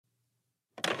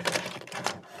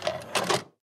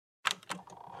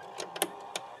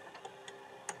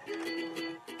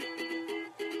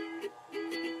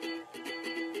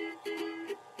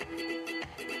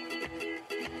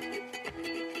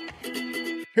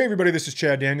Hey everybody, this is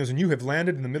Chad Daniels, and you have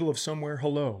landed in the middle of somewhere.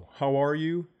 Hello, how are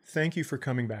you? Thank you for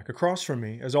coming back. Across from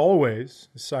me, as always,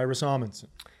 is Cyrus Amundsen.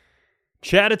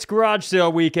 Chad, it's garage sale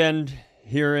weekend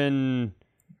here in...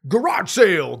 Garage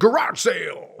sale! Garage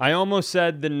sale! I almost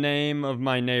said the name of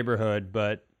my neighborhood,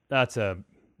 but that's a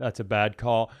bad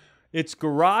call. It's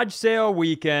garage sale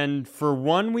weekend. For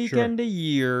one weekend a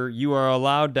year, you are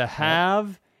allowed to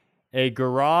have a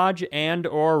garage and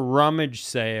or rummage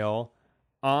sale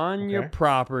on your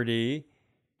property.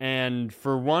 And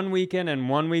for one weekend and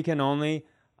one weekend only,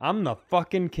 I'm the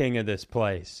fucking king of this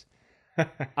place.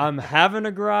 I'm having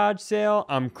a garage sale.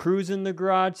 I'm cruising the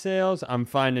garage sales. I'm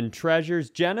finding treasures.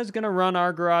 Jenna's going to run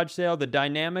our garage sale. The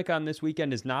dynamic on this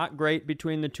weekend is not great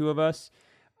between the two of us.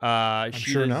 I'm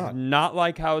sure not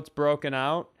like how it's broken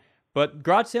out. But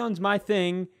garage seling's my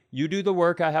thing. You do the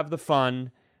work. I have the fun.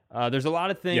 There's a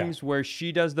lot of things where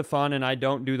she does the fun and I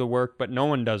don't do the work, but no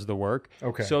one does the work.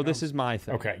 Okay. So this is my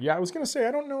thing. Okay. Yeah, I was going to say,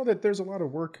 I don't know that there's a lot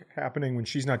of work happening when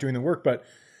she's not doing the work, but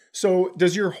so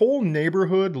does your whole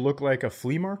neighborhood look like a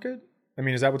flea market? I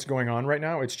mean, is that what's going on right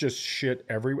now? It's just shit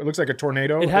everywhere. It looks like a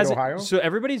tornado in Ohio. So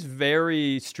everybody's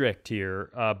very strict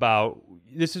here about,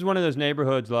 this is one of those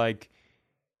neighborhoods like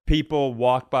people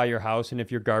walk by your house and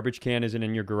if your garbage can isn't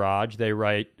in your garage, they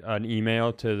write an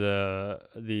email to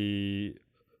the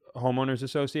homeowners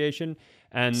association.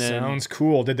 And then sounds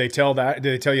cool. Did they tell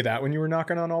you that when you were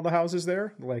knocking on all the houses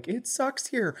there? Like, it sucks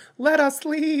here. Let us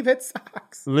leave. It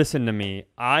sucks. Listen to me.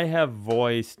 I have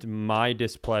voiced my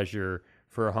displeasure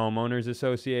for homeowners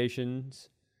associations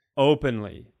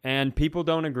openly, and people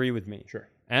don't agree with me. Sure.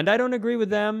 And I don't agree with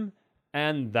them,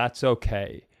 and that's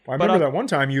okay. Well, I remember that one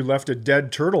time you left a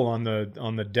dead turtle on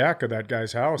the deck of that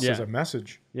guy's house as a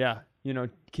message. Yeah,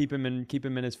 keep him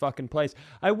in his fucking place.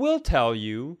 I will tell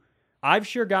you, I've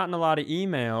sure gotten a lot of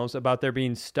emails about there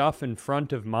being stuff in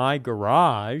front of my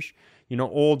garage,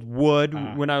 old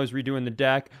wood when I was redoing the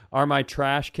deck. Are my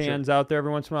trash cans out there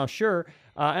every once in a while? Sure.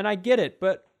 And I get it,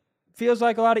 but feels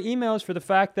like a lot of emails for the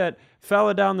fact that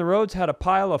fella down the road's had a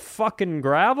pile of fucking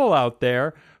gravel out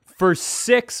there for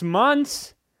 6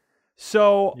 months.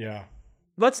 So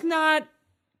let's not,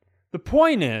 the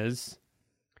point is,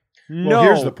 well,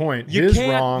 here's the point. His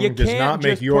wrong does not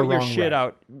make your wrong shit right.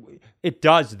 out. It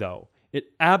does, though. It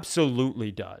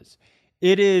absolutely does.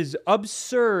 It is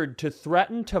absurd to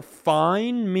threaten to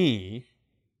fine me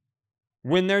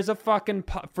when there's a fucking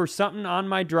for something on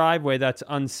my driveway that's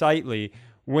unsightly.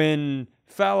 When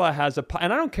fella has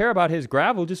and I don't care about his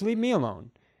gravel. Just leave me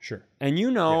alone. Sure. And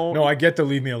no, I get the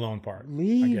leave me alone part.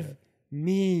 Leave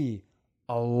me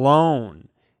alone.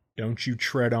 Don't you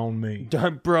tread on me,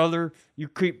 brother. You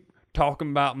keep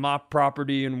talking about my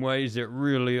property in ways that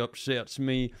really upsets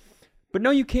me. But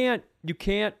no, you can't. You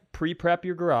can't pre-prep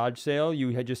your garage sale.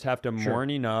 You just have to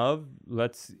morning of.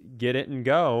 Let's get it and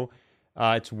go.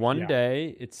 It's one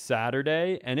day. It's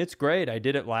Saturday, and it's great. I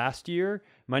did it last year.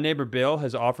 My neighbor Bill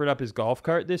has offered up his golf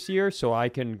cart this year, so I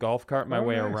can golf cart my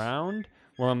way around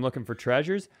while I'm looking for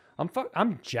treasures.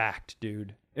 I'm jacked,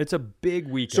 dude. It's a big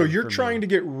weekend. So you're trying to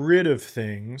get rid of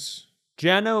things,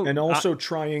 Jenna, and also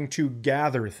trying to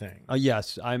gather things.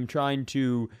 Yes, I'm trying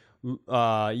to.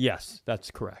 Yes,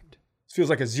 that's correct. It feels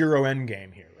like a zero end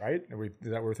game here, right? Is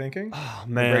that what we're thinking? Oh,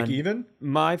 man. Break even?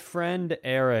 My friend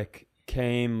Eric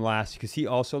came last because he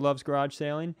also loves garage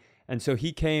sailing. And so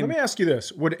he came. Let me ask you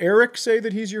this. Would Eric say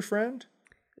that he's your friend?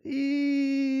 A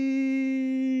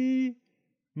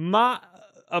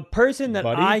person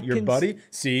that your buddy?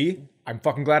 See, I'm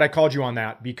fucking glad I called you on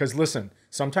that because listen,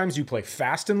 sometimes you play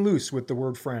fast and loose with the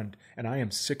word friend, and I am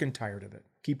sick and tired of it.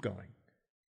 Keep going.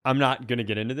 I'm not going to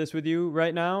get into this with you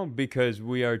right now because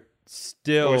we are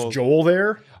still... Oh, is Joel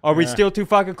there? Are we still too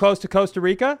fucking close to Costa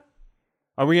Rica?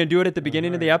 Are we going to do it at the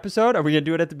beginning of the episode? Are we going to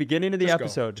do it at the beginning of the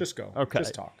episode? Just go. Okay.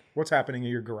 Just talk. What's happening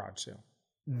at your garage sale?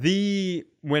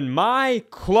 When my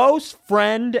close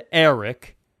friend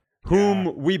Eric,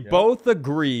 whom we both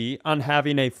agree on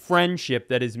having a friendship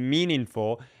that is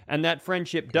meaningful, and that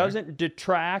friendship doesn't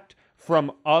detract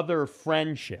from other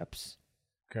friendships.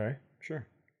 Okay, sure.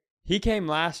 He came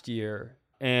last year,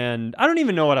 and I don't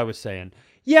even know what I was saying.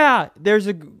 Yeah,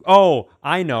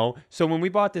 I know. So when we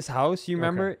bought this house, you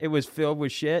remember, it was filled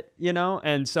with shit,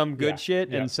 and some good shit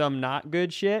and some not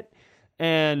good shit.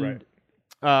 And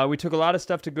we took a lot of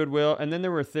stuff to Goodwill, and then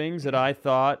there were things that I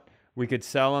thought we could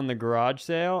sell on the garage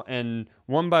sale, and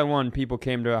one by one, people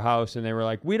came to our house, and they were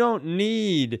like, we don't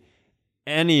need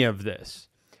any of this.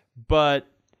 But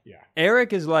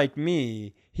Eric is like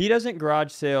me. He doesn't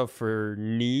garage sale for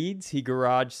needs. He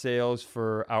garage sales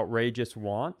for outrageous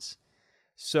wants.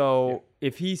 So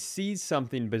if he sees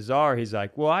something bizarre, he's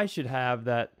like, well, I should have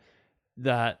that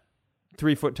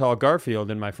 3-foot tall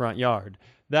Garfield in my front yard.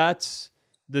 That's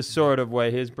the sort of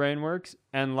way his brain works.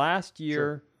 And last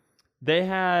year, they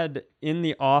had in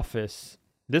the office,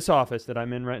 this office that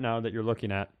I'm in right now that you're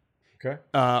looking at, Okay.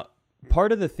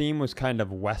 part of the theme was kind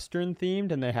of Western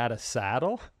themed, and they had a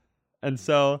saddle. And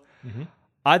so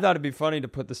I thought it'd be funny to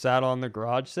put the saddle on the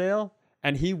garage sale.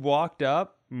 And he walked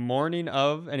up morning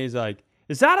of, and he's like,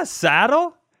 "Is that a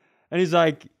saddle?" And he's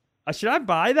like, "Should I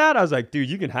buy that?" I was like, "Dude,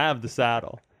 you can have the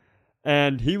saddle."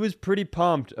 And he was pretty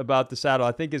pumped about the saddle.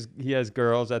 I think he has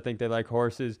girls. I think they like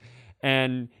horses.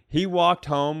 And he walked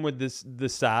home with the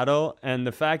saddle. And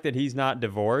the fact that he's not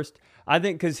divorced, I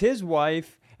think, because his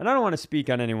wife, and I don't want to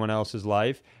speak on anyone else's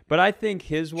life, but I think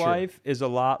his wife is a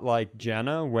lot like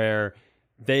Jenna, where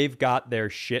they've got their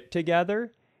shit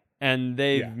together and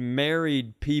they've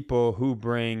married people who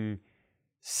bring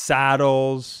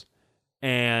saddles.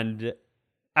 And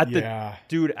at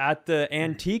the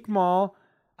antique mall,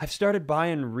 I've started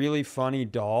buying really funny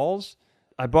dolls.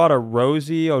 I bought a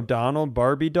Rosie O'Donnell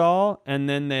Barbie doll, and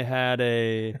then they had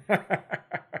a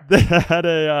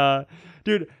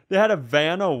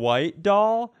Vanna White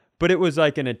doll, but it was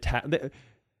like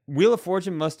Wheel of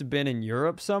Fortune must have been in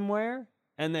Europe somewhere,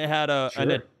 and they had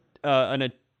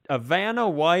a Vanna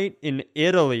White in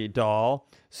Italy doll.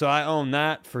 So I own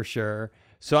that for sure.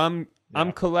 So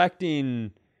I'm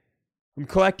collecting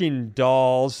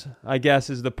dolls, I guess,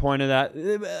 is the point of that.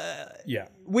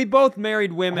 We both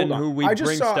married women who we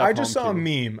bring stuff home to. I just saw a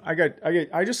meme.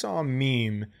 I just saw a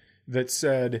meme that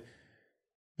said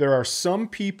there are some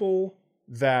people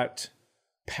that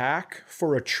pack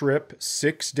for a trip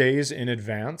 6 days in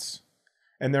advance,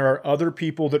 and there are other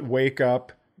people that wake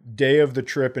up day of the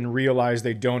trip and realize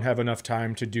they don't have enough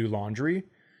time to do laundry,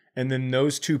 and then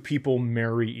those two people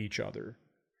marry each other.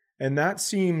 And that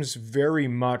seems very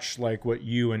much like what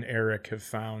you and Eric have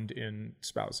found in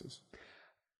spouses.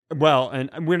 Well, and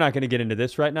we're not going to get into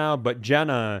this right now, but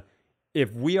Jenna,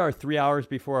 if we are 3 hours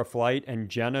before a flight and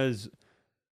Jenna's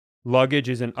luggage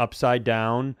isn't upside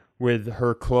down with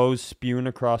her clothes spewing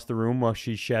across the room while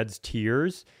she sheds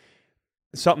tears,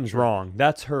 something's wrong.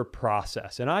 That's her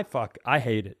process. And I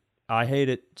hate it. I hate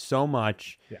it so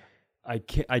much. Yeah.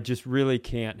 I just really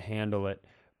can't handle it.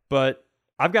 But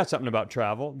I've got something about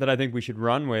travel that I think we should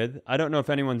run with. I don't know if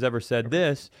anyone's ever said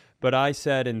this, but I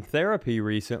said in therapy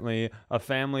recently, a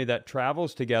family that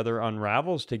travels together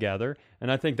unravels together.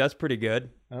 And I think that's pretty good.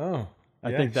 Oh,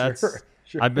 I think that's,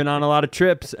 sure. I've been on a lot of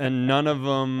trips, and none of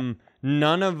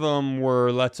them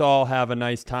were, let's all have a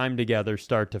nice time together,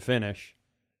 start to finish.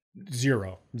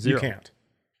 Zero. You can't.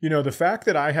 You know, the fact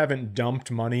that I haven't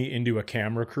dumped money into a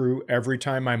camera crew every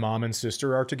time my mom and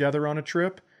sister are together on a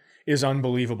trip is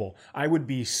unbelievable. I would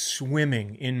be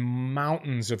swimming in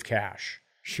mountains of cash.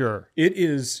 Sure. It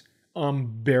is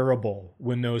unbearable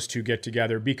when those two get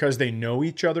together because they know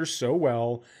each other so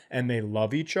well and they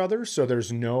love each other. So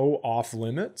there's no off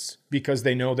limits because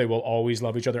they know they will always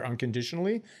love each other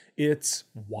unconditionally. It's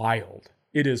wild.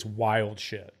 It is wild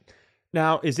shit.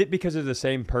 Now, is it because of the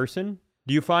same person?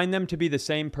 Do you find them to be the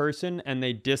same person and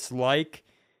they dislike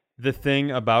the thing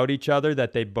about each other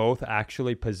that they both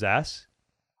actually possess?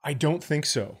 I don't think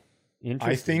so.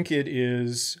 I think it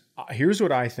is. Here's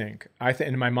what I think.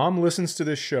 And my mom listens to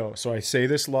this show, so I say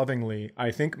this lovingly. I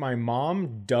think my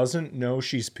mom doesn't know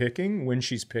she's picking when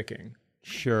she's picking.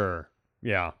 Sure.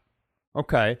 Yeah.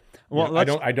 Okay. Well,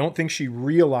 I don't think she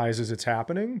realizes it's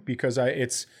happening because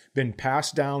it's been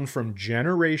passed down from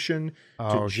generation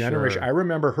to generation. Sure. I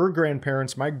remember her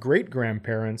grandparents, my great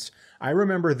grandparents. I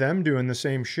remember them doing the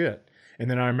same shit. And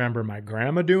then I remember my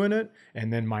grandma doing it,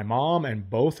 and then my mom and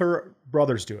both her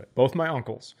brothers do it, both my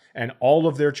uncles, and all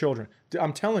of their children.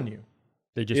 I'm telling you.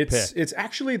 They just pick. It's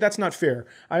actually, that's not fair.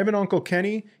 I have an Uncle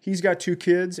Kenny. He's got 2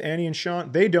 kids, Annie and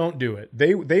Sean. They don't do it.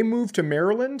 They moved to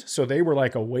Maryland, so they were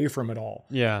like away from it all.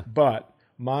 Yeah. But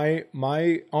my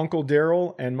Uncle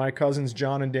Daryl and my cousins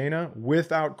John and Dana,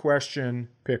 without question,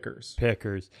 pickers.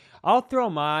 I'll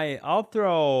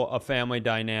throw a family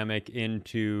dynamic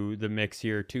into the mix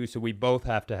here too, so we both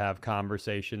have to have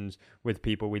conversations with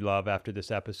people we love after this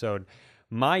episode.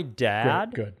 My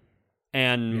dad good.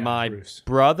 And my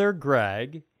brother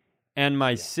Greg and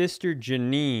my sister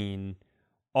Janine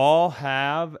all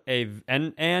have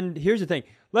and here's the thing.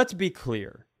 Let's be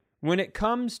clear. When it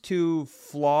comes to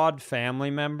flawed family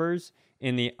members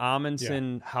in the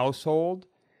Amundsen household,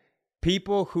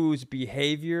 people whose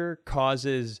behavior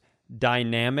causes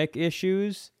dynamic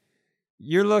issues,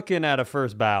 you're looking at a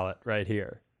first ballot right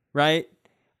here, right?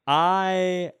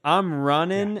 I'm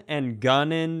running and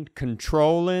gunning,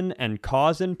 controlling and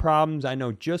causing problems. I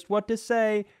know just what to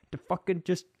say to fucking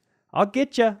I'll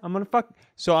get you. I'm going to fuck.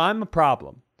 So I'm a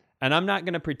problem. And I'm not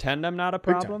going to pretend I'm not a Big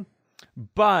time. problem.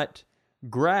 But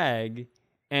Greg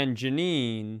and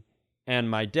Janine and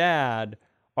my dad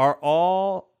are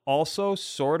all also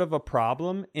sort of a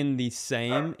problem in the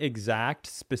same exact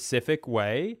specific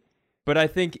way. But I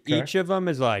think each of them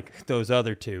is like those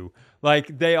other two.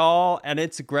 Like they all, and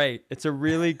it's great. It's a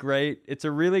really great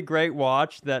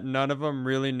watch that none of them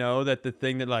really know that the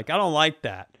thing that like, I don't like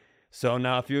that. So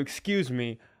now if you excuse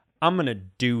me, I'm going to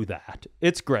do that.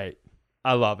 It's great.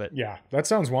 I love it. Yeah, that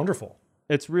sounds wonderful.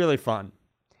 It's really fun.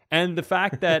 And the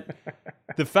fact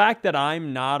that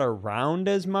I'm not around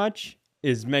as much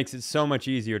makes it so much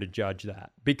easier to judge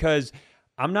that, because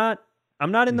I'm not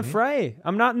in the fray.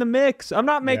 I'm not in the mix. I'm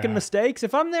not making mistakes.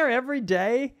 If I'm there every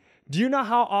day, do you know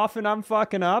how often I'm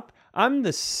fucking up? I'm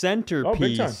the centerpiece. Oh,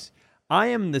 big time. I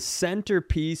am the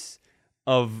centerpiece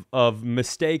of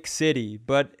Mistake City.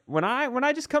 But when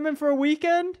I just come in for a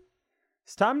weekend,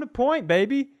 it's time to point,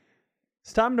 baby.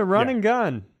 It's time to run and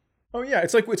gun. Oh yeah,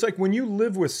 it's like when you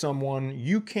live with someone,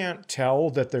 you can't tell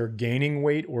that they're gaining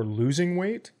weight or losing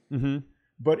weight. Mm-hmm.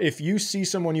 But if you see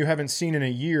someone you haven't seen in a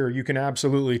year, you can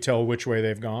absolutely tell which way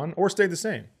they've gone or stayed the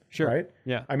same. Sure. Right?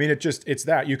 Yeah. I mean, it's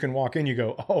that you can walk in, you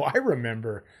go, oh, I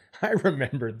remember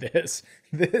this.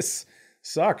 This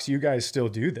sucks. You guys still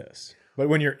do this. But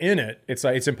when you're in it, it's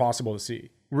like, it's impossible to see.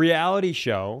 Reality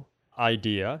show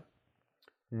idea.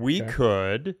 We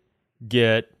could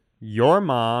get your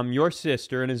mom, your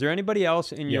sister, and is there anybody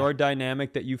else in your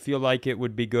dynamic that you feel like it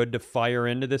would be good to fire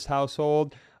into this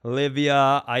household?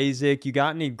 Olivia, Isaac, you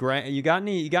got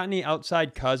any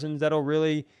outside cousins that'll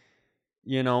really,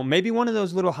 maybe one of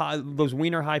those those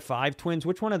Wiener High Five twins.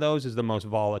 Which one of those is the most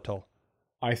volatile?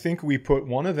 I think we put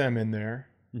one of them in there,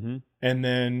 and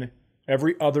then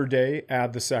every other day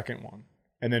add the second one,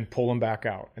 and then pull them back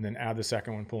out, and then add the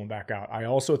second one, pull them back out. I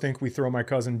also think we throw my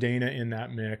cousin Dana in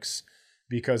that mix,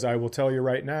 because I will tell you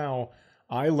right now,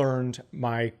 I learned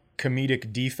my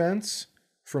comedic defense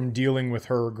from dealing with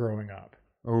her growing up.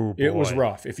 Oh, boy. It was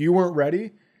rough. If you weren't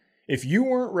ready,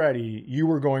 you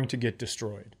were going to get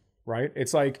destroyed, right?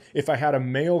 It's like if I had a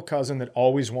male cousin that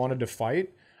always wanted to fight,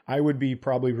 I would be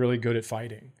probably really good at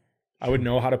fighting. I would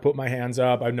know how to put my hands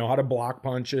up. I'd know how to block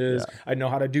punches. Yeah. I'd know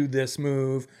how to do this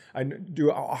move. I'd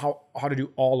do how to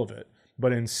do all of it.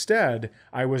 But instead,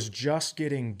 I was just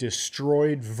getting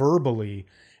destroyed verbally,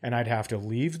 and I'd have to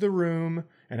leave the room,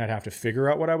 and I'd have to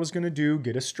figure out what I was going to do,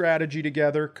 get a strategy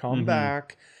together, come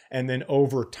back. And then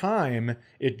over time,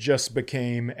 it just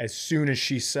became, as soon as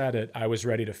she said it, I was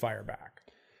ready to fire back.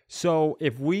 So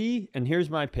and here's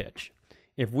my pitch.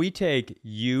 If we take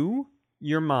you,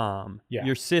 your mom,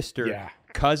 your sister,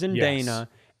 cousin Dana,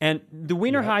 and the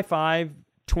Wiener High Five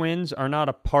twins are not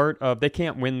a part of, they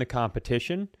can't win the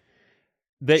competition.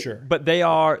 But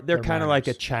they're kind of like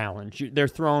a challenge. They're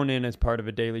thrown in as part of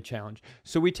a daily challenge.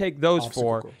 So we take those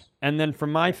four, and then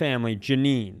from my family,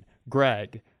 Janine,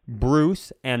 Greg,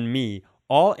 Bruce, and me,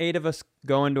 all 8 of us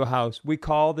go into a house. We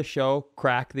call the show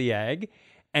Crack the Egg,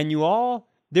 and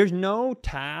there's no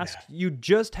task. You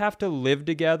just have to live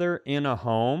together in a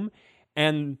home,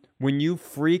 and when you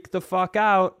freak the fuck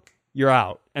out, you're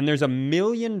out. And there's $1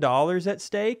 million at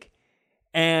stake,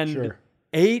 and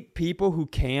 8 people who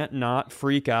can't not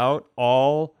freak out,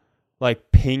 all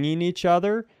like pinging each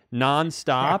other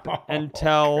nonstop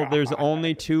until there's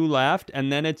only 2 left.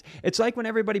 And then it's like when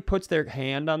everybody puts their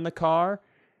hand on the car,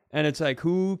 and it's like,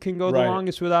 who can go the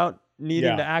longest without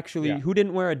needing to actually, who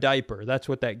didn't wear a diaper? That's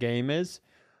what that game is.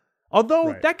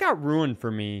 Although that got ruined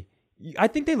for me. I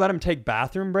think they let them take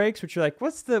bathroom breaks, which are like,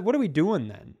 what are we doing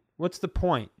then? What's the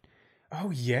point?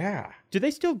 Oh yeah. Do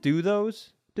they still do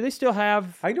those? Do they still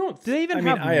have? Do they even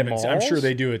have malls? I'm sure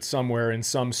they do it somewhere in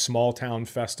some small town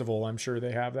festival. I'm sure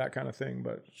they have that kind of thing.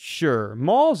 But sure,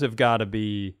 malls have got to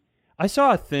be. I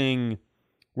saw a thing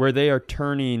where they are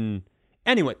turning.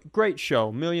 Anyway, great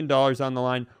show, $1 million on the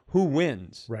line. Who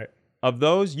wins? Right. Of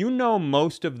those,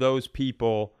 most of those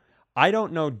people. I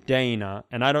don't know Dana,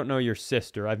 and I don't know your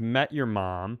sister. I've met your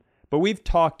mom, but we've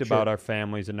talked about our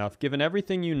families enough. Given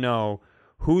everything you know,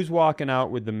 who's walking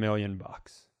out with the $1 million?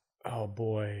 Oh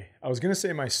boy. I was going to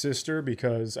say my sister,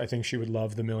 because I think she would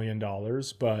love the $1 million,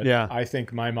 but I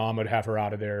think my mom would have her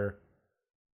out of there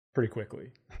pretty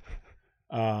quickly.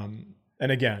 And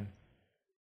again,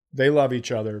 they love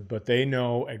each other, but they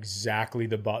know exactly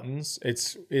the buttons.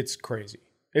 It's crazy.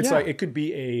 It's like, it could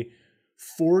be a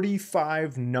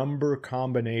 45 number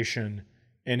combination,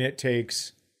 and it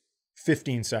takes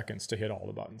 15 seconds to hit all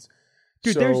the buttons.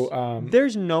 Dude,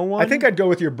 there's no one. I think I'd go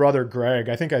with your brother Greg.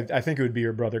 I think it would be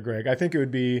your brother Greg. I think it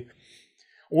would be,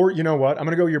 or you know what? I'm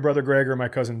gonna go with your brother Greg or my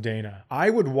cousin Dana. I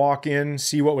would walk in,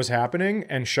 see what was happening,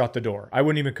 and shut the door. I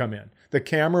wouldn't even come in. The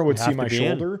camera would see my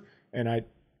shoulder and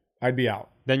I'd be out.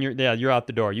 Then you're out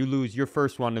the door. You lose. You're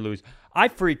first one to lose. I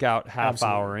freak out half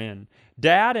Absolutely. hour in.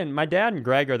 My dad and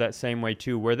Greg are that same way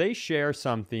too, where they share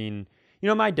something. You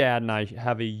know, my dad and I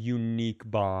have a unique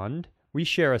bond. We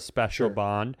share a special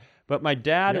bond, but my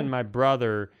dad and my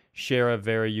brother share a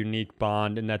very unique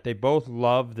bond in that they both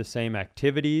love the same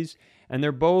activities, and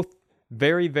they're both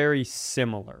very, very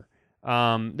similar.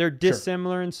 They're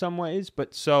dissimilar in some ways,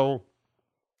 but so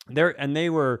they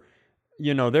were,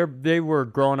 you know, they were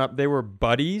growing up, they were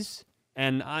buddies,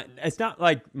 and it's not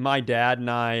like my dad and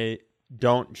I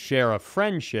don't share a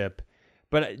friendship,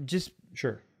 but just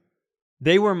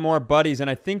they were more buddies. And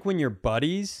I think when you're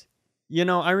buddies, you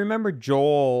know, I remember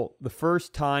Joel, the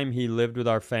first time he lived with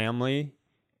our family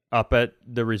up at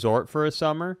the resort for a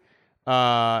summer,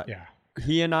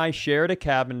 he and I shared a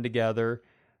cabin together,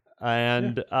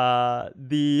 and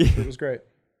it was great.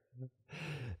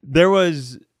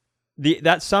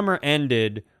 That summer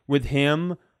ended with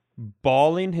him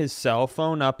balling his cell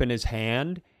phone up in his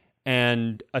hand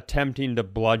and attempting to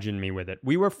bludgeon me with it.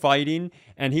 We were fighting,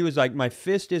 and he was like, my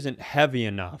fist isn't heavy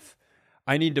enough.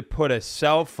 I need to put a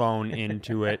cell phone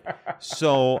into it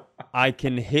so I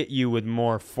can hit you with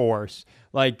more force.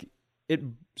 Like it.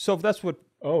 So that's what.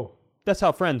 Oh, that's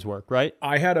how friends work, right?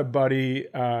 I had a buddy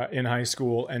in high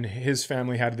school, and his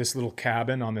family had this little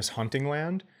cabin on this hunting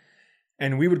land,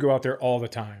 and we would go out there all the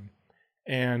time.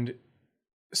 And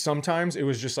sometimes it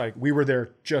was just like we were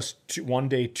there just one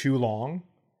day too long,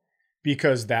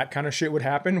 because that kind of shit would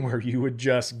happen where you would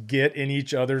just get in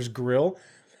each other's grill.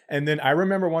 And then I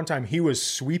remember one time he was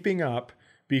sweeping up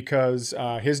because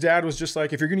his dad was just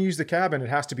like, if you're going to use the cabin, it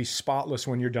has to be spotless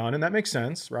when you're done. And that makes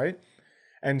sense, right?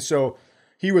 And so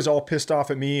he was all pissed off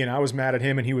at me, and I was mad at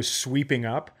him, and he was sweeping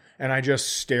up. And I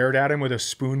just stared at him with a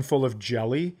spoonful of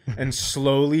jelly and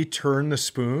slowly turned the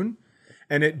spoon,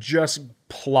 and it just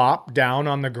plopped down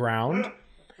on the ground.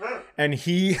 And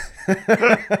he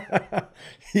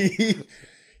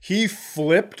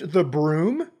flipped the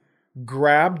broom,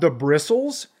 grabbed the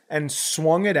bristles, and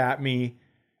swung it at me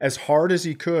as hard as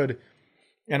he could.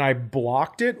 And I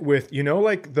blocked it with, you know,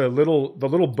 like the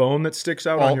little bone that sticks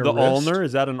out on your wrist. The ulnar?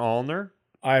 Is that an ulnar?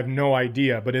 I have no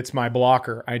idea, but it's my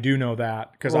blocker. I do know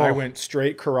that because I went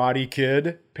straight Karate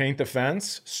Kid, paint the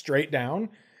fence, straight down.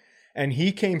 And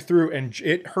he came through, and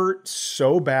it hurt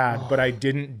so bad, but I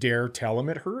didn't dare tell him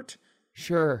it hurt.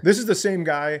 Sure. This is the same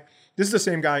guy. This is the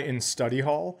same guy in study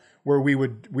hall where we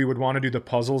would want to do the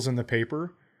puzzles in the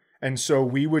paper. And so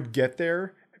we would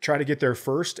try to get there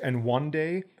first. And one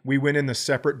day we went in the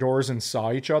separate doors and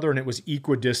saw each other, and it was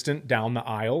equidistant down the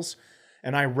aisles.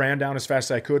 And I ran down as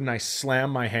fast as I could, and I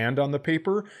slammed my hand on the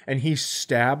paper, and he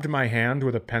stabbed my hand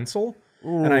with a pencil.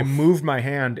 Oof. And I moved my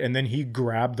hand, and then he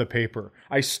grabbed the paper.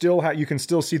 You can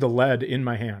still see the lead in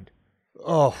my hand.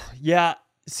 Oh, yeah.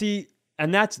 See,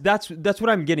 and that's what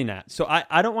I'm getting at. So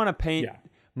I don't want to paint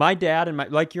my dad and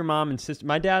like your mom and sister.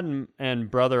 My dad and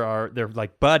brother they're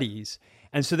like buddies.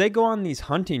 And so they go on these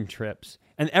hunting trips.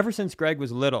 And ever since Greg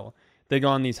was little, they go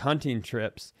on these hunting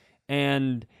trips.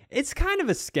 And it's kind of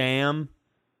a scam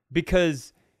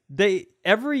because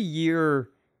every year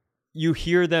you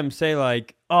hear them say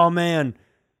like, oh man,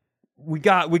 we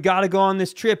got to go on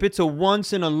this trip. It's a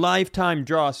once in a lifetime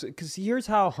draw. Because here's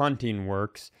how hunting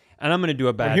works. And I'm going to do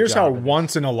a bad job. Here's how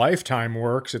once in a lifetime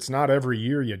works. It's not every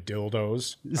year, you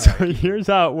dildos. So here's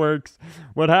how it works.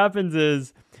 What happens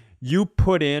is you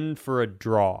put in for a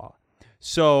draw.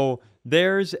 So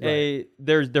they're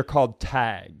called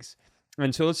tags.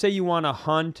 And so let's say you want to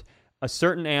hunt a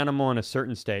certain animal in a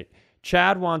certain state.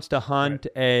 Chad wants to hunt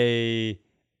a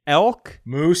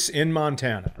moose in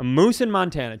Montana. A moose in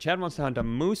Montana. Chad wants to hunt a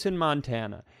moose in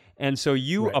Montana. And so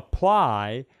you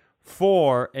apply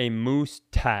for a moose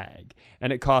tag,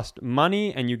 and it costs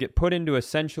money, and you get put into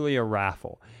essentially a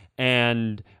raffle.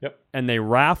 And they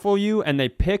raffle you, and they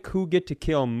pick who get to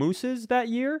kill mooses that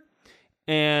year.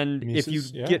 And if you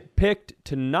get picked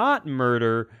to not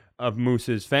murder a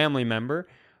moose's family member,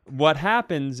 what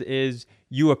happens is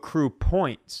you accrue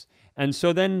points. And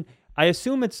so then I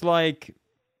assume it's like,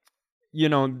 you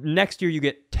know, next year you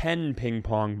get 10 ping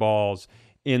pong balls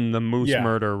in the moose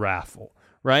murder raffle,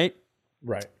 right?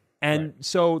 Right. And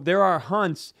so there are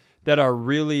hunts that are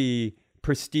really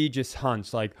prestigious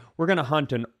hunts. Like we're going to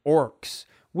hunt an oryx,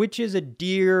 which is a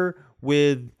deer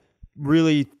with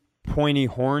really pointy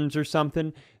horns or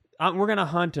something. We're going to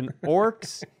hunt an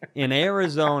oryx in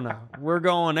Arizona. We're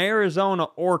going Arizona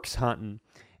oryx hunting.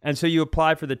 And so you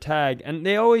apply for the tag. And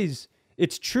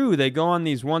it's true, they go on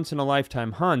these once in a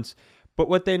lifetime hunts. But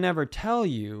what they never tell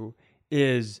you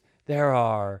is there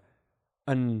are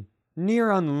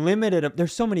near unlimited,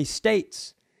 there's so many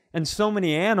states and so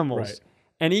many animals. Right.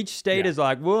 And each state is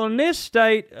like, well, in this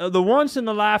state, the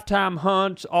once-in-a-lifetime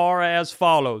hunts are as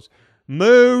follows.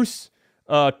 Moose,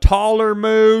 taller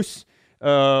moose,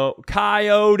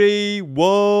 coyote,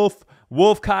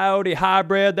 wolf-coyote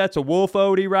hybrid. That's a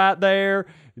wolf-odie right there.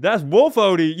 That's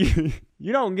wolf-odie.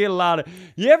 You don't get a lot of...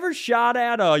 You ever shot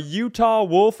at a Utah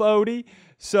wolf-odie?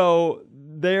 So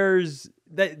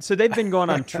so they've been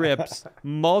going on trips,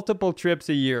 multiple trips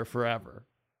a year forever.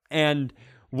 And...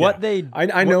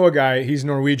 I know a guy, he's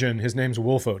Norwegian, his name's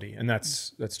Wolf-odie, and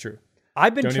that's true.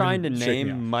 I've been trying to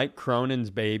name Mike Cronin's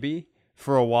baby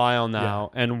for a while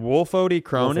now, and Wolf-odie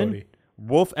Cronin,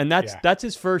 and that's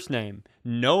his first name.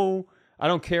 No, I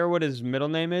don't care what his middle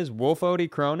name is, Wolf-odie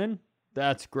Cronin,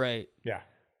 that's great. Yeah,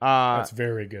 that's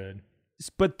very good.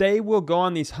 But they will go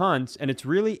on these hunts, and it's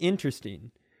really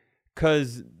interesting,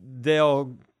 because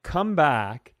they'll come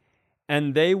back,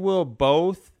 and they will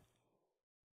both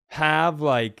have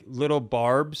like little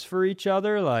barbs for each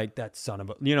other, like that son of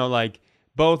a, like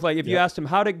both, like if you ask them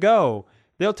how'd it go,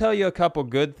 they'll tell you a couple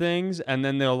good things, and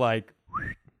then they'll like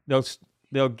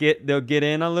they'll get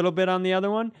in a little bit on the other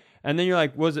one, and then you're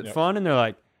like, was it fun? And they're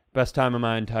like, best time of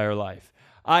my entire life.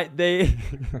 They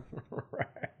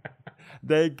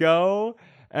they go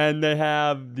and they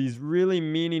have these really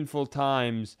meaningful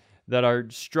times that are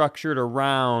structured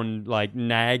around like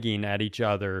nagging at each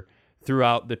other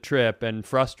throughout the trip and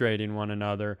frustrating one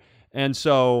another. And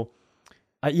so,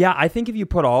 I think if you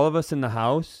put all of us in the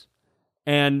house,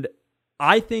 and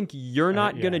I think you're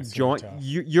not going to join,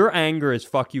 your anger is,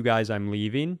 fuck you guys, I'm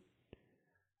leaving.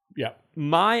 Yeah.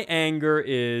 My anger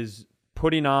is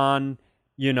putting on,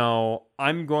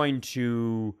 I'm going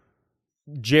to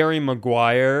Jerry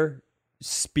Maguire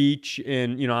speech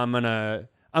in, I'm going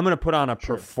to put on a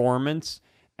performance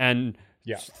and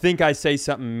think I say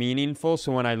something meaningful,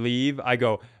 so when I leave, I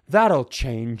go, that'll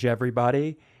change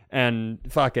everybody, and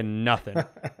fucking nothing.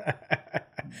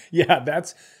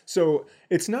 So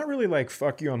it's not really like,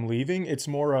 fuck you, I'm leaving. It's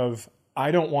more of,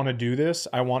 I don't want to do this.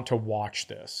 I want to watch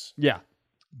this. Yeah.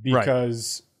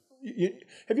 Because have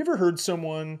you ever heard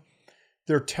someone,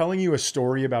 they're telling you a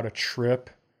story about a trip,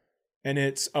 and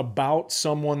it's about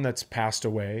someone that's passed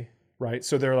away, right?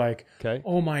 So they're like,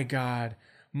 oh my God,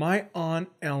 my Aunt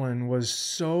Ellen was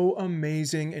so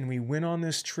amazing, and we went on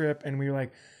this trip, and we were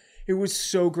like, it was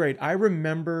so great. I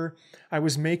remember I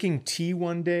was making tea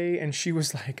one day, and she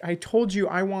was like, I told you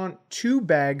I want 2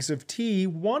 bags of tea,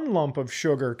 1 lump of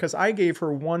sugar, because I gave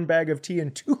her 1 bag of tea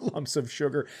and 2 lumps of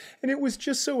sugar. And it was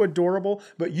just so adorable.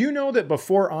 But you know that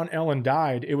before Aunt Ellen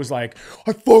died, it was like,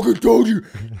 I fucking told you.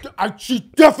 She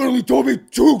definitely told me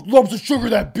 2 lumps of sugar,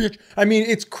 that bitch. I mean,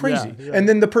 it's crazy. Yeah. And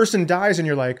then the person dies, and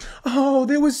you're like, oh,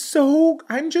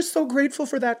 I'm just so grateful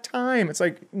for that time. It's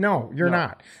like, no, you're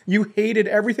not. You hated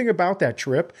everything about that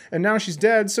trip, and now she's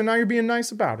dead, so now you're being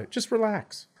nice about it. Just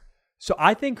relax. So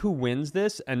I think who wins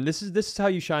this, and this is how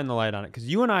you shine the light on it, because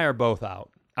you and I are both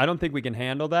out. I don't think we can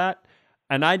handle that,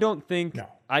 and I don't think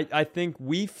I think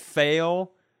we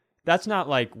fail. That's not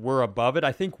like we're above it.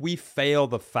 I think we fail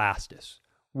the fastest.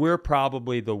 We're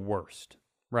probably the worst,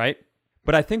 right?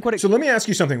 But I think So let me ask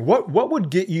you something. What would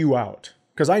get you out?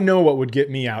 Because I know what would get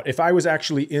me out. If I was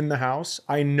actually in the house,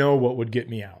 I know what would get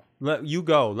me out. Let you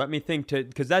go. Let me think,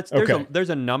 because there's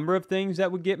a number of things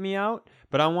that would get me out,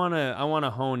 but I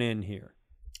wanna hone in here.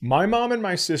 My mom and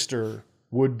my sister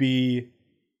would be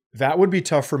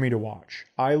tough for me to watch.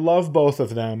 I love both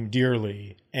of them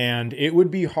dearly, and it would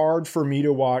be hard for me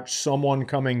to watch someone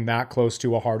coming that close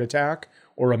to a heart attack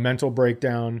or a mental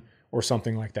breakdown or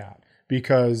something like that,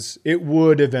 because it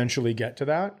would eventually get to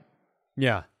that.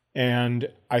 Yeah. And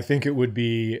I think it would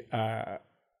be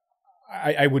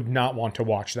I would not want to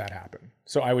watch that happen.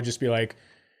 So I would just be like,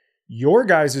 your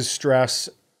guys' stress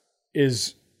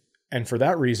is, and for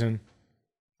that reason,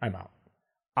 I'm out.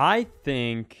 I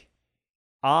think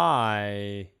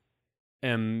I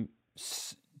am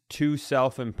too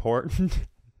self-important.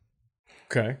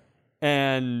 Okay.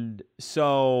 And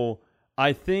so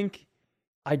I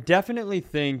definitely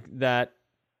think that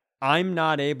I'm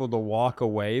not able to walk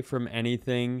away from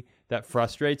anything that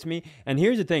frustrates me. And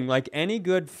here's the thing, like any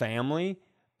good family,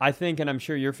 I think, and I'm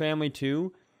sure your family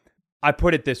too, I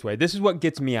put it this way. This is what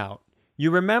gets me out.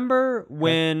 You remember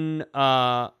when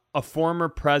a former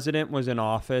president was in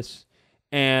office,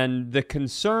 and the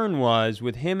concern was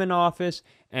with him in office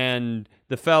and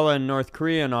the fella in North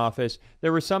Korea in office,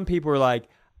 there were some people who were like,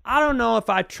 I don't know if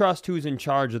I trust who's in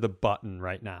charge of the button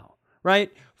right now.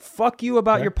 Right? Fuck you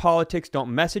about your politics.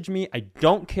 Don't message me. I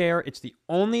don't care. It's the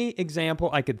only example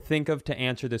I could think of to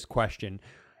answer this question.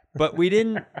 But we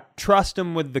didn't trust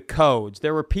them with the codes.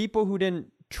 There were people who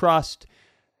didn't trust.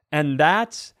 And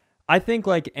that's I think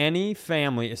like any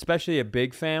family, especially a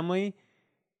big family,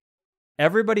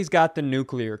 everybody's got the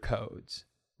nuclear codes,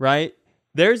 right?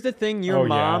 There's the thing your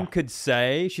mom could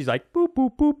say. She's like, boop,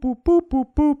 boop, boop, boop, boop,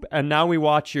 boop, boop. And now we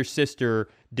watch your sister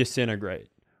disintegrate,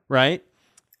 right?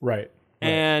 Right.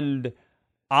 And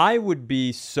I would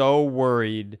be so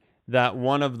worried that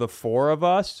one of the four of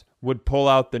us would pull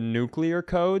out the nuclear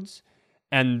codes.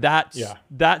 And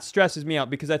that stresses me out,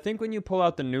 because I think when you pull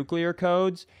out the nuclear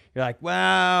codes, you're like,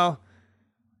 well,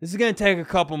 this is going to take a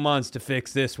couple months to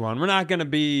fix this one. We're not going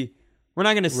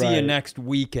to see you next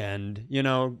weekend. You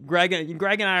know, Greg and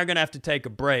I are going to have to take a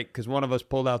break because one of us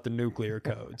pulled out the nuclear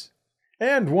codes.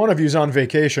 And one of you's on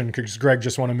vacation because Greg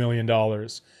just won $1 million.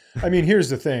 I mean, here's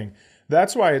the thing.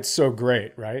 That's why it's so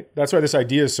great, right? That's why this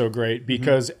idea is so great,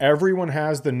 because everyone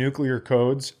has the nuclear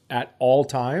codes at all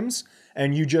times.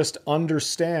 And you just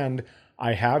understand,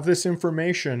 I have this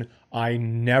information, I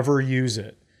never use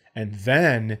it. And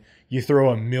then you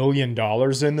throw $1 million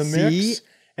in the mix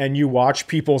and you watch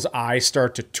people's eyes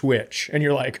start to twitch. And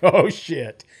you're like, oh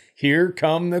shit, here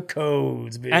come the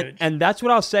codes, bitch. And that's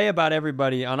what I'll say about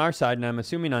everybody on our side, and I'm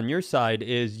assuming on your side,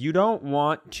 is you don't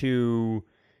want to...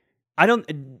 I don't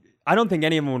think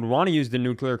anyone would want to use the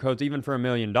nuclear codes even for $1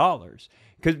 million.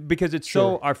 Because it's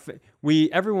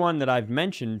everyone that I've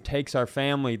mentioned takes our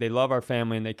family, they love our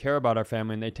family, and they care about our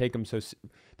family, and they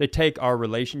take our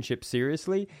relationship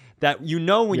seriously. That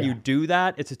when you do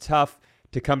that, it's tough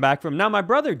to come back from. Now, my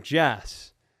brother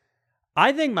Jess,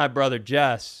 I think my brother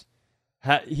Jess,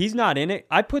 he's not in it.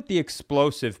 I put the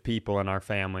explosive people in our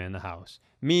family in the house: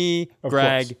 me,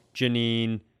 Greg,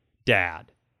 Janine,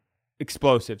 Dad.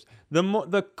 Explosives.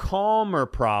 The calmer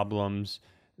problems.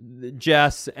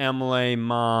 Jess, Emily,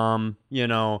 Mom,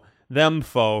 them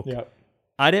folk. Yep.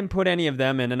 I didn't put any of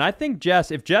them in. And I think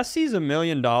if Jess sees $1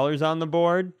 million on the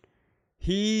board,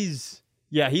 he's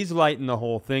lighting the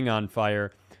whole thing on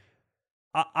fire.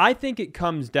 I think it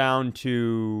comes down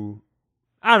to,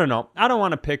 I don't know. I don't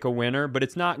want to pick a winner, but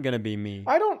it's not going to be me.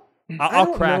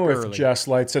 I'll crack know early. If Jess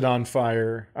lights it on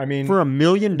fire. I mean, for $1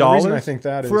 million, the reason I think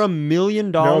that is for $1 million.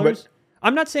 No, but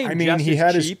I'm not saying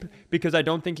Jess is cheap because I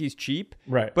don't think he's cheap.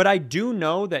 Right. But I do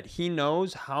know that he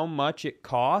knows how much it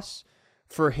costs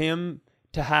for him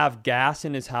to have gas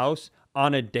in his house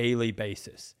on a daily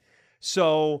basis.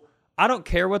 So I don't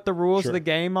care what the rules of the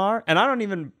game are. And I don't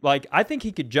even I think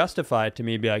he could justify it to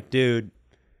me, be like, dude,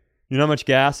 you know how much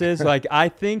gas is? I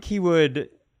think he would.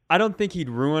 I don't think he'd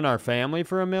ruin our family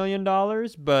for $1 million,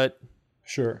 but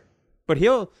sure. But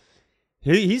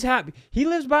he's happy. He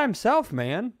lives by himself,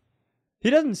 man. He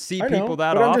doesn't see people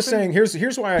that often. I'm just saying,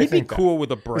 here's why I think he'd be cool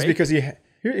with a break. It's because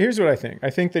here's what I think. I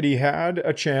think that he had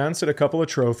a chance at a couple of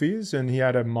trophies, and he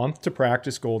had a month to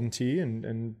practice Golden Tee,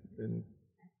 and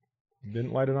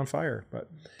didn't light it on fire. But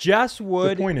Jess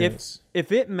would,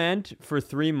 if it meant for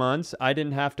 3 months I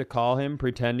didn't have to call him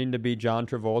pretending to be John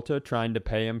Travolta trying to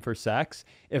pay him for sex.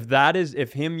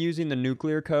 If him using the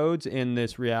nuclear codes in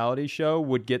this reality show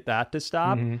would get that to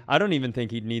stop, I don't even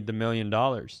think he'd need the $1 million.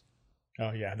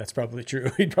 Oh yeah, that's probably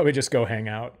true. He'd probably just go hang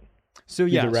out. So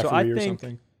yeah,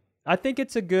 I think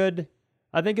it's a good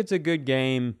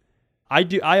game.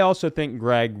 I also think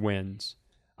Greg wins.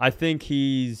 I think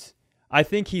he's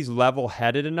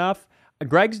level-headed enough.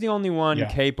 Greg's the only one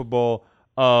capable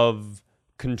of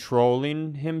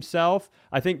controlling himself.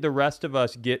 I think the rest of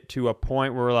us get to a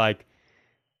point where we're like,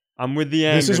 I'm with the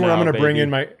anger. This is where I'm going to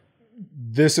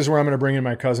bring in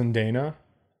my cousin Dana.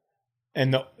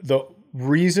 And the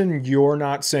reason you're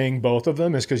not saying both of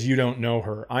them is because you don't know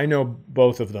her. I know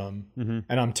both of them.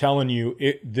 And I'm telling you,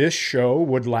 this show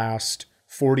would last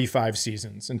 45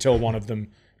 seasons until one of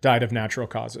them died of natural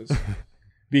causes.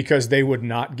 Because they would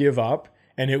not give up,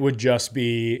 and it would just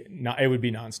be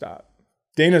nonstop.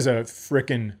 Dana's a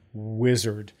freaking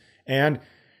wizard, and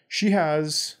she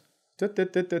has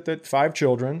 5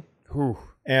 children,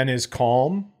 and is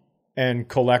calm and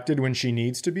collected when she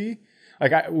needs to be.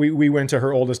 We went to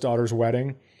her oldest daughter's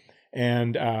wedding,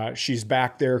 and she's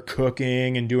back there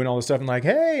cooking and doing all this stuff, and like,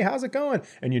 hey, how's it going?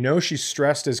 And she's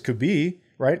stressed as could be,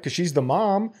 right? Because she's the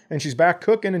mom, and she's back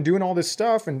cooking and doing all this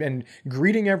stuff and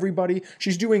greeting everybody.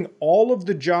 She's doing all of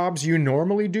the jobs you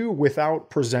normally do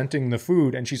without presenting the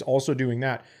food, and she's also doing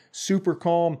that. Super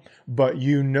calm, but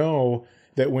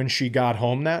that when she got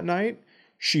home that night,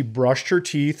 she brushed her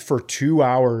teeth for 2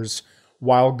 hours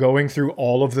while going through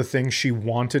all of the things she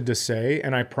wanted to say,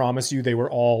 and I promise you they were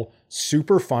all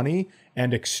super funny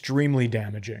and extremely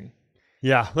damaging.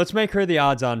 Yeah, let's make her the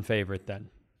odds-on favorite then.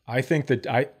 I think that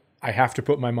I have to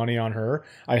put my money on her.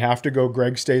 I have to go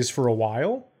Greg stays for a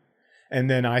while. And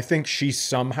then I think she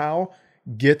somehow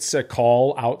gets a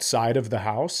call outside of the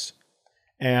house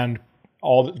and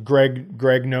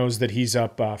Greg knows that he's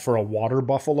up for a water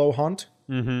buffalo hunt,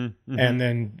 and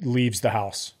then leaves the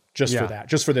house just for that,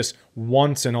 just for this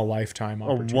once in a lifetime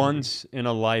opportunity. A once in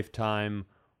a lifetime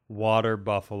water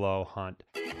buffalo hunt.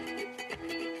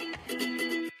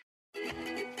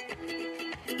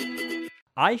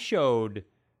 I showed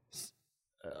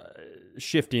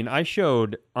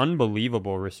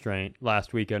unbelievable restraint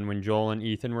last weekend when Joel and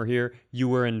Ethan were here. You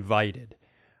were invited.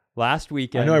 Last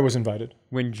weekend, I know I was invited.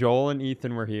 When Joel and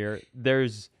Ethan were here,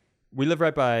 we live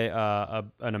right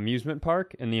by an amusement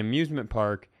park, and the amusement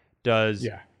park does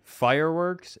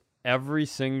fireworks every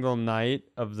single night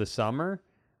of the summer,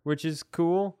 which is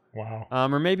cool. Wow.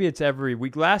 Or maybe it's every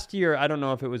week. Last year, I don't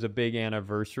know if it was a big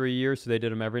anniversary year, so they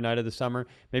did them every night of the summer.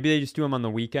 Maybe they just do them on the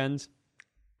weekends.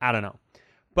 I don't know.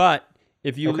 But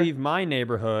if you leave my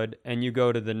neighborhood and you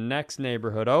go to the next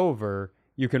neighborhood over,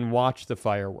 you can watch the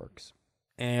fireworks.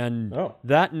 And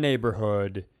that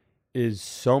neighborhood is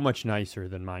so much nicer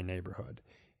than my neighborhood.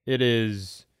 It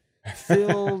is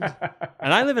filled,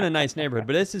 and I live in a nice neighborhood,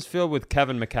 but this is filled with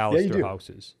Kevin McAllister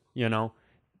houses, you know?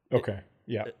 Okay,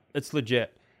 yeah. It's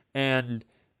legit. And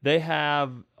they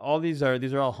have these are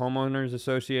all homeowners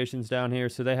associations down here,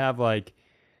 so they have like,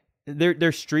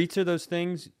 their streets are those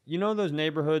things, you know, those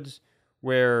neighborhoods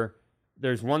where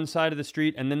there's one side of the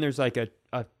street and then there's like a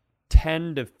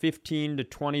 10 to 15 to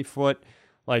 20 foot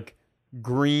like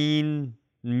green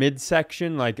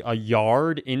midsection, like a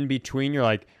yard in between. You're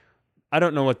like, I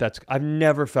don't know what I've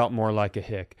never felt more like a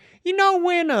hick. You know,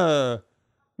 when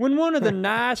one of the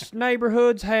nice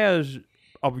neighborhoods has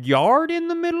a yard in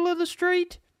the middle of the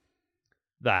street?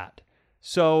 That.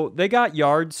 So they got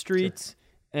yard streets,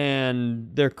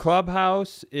 and their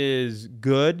clubhouse is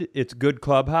good. It's good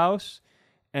clubhouse,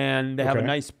 and they have a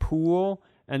nice pool.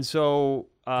 And so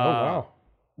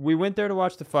we went there to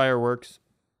watch the fireworks,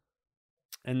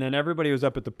 and then everybody was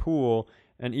up at the pool,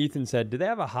 and Ethan said, do they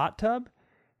have a hot tub?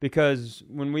 Because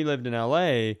when we lived in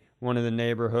L.A., one of the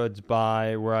neighborhoods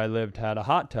by where I lived had a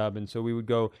hot tub, and so we would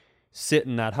go sit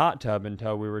in that hot tub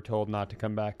until we were told not to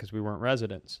come back because we weren't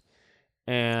residents.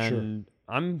 And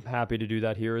I'm happy to do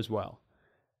that here as well.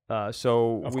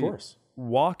 So we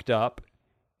walked up,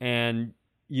 and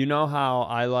you know how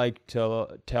I like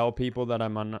to tell people that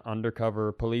I'm an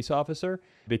undercover police officer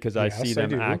because I see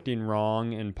them acting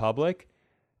wrong in public?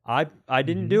 I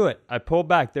didn't do it. I pulled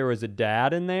back. There was a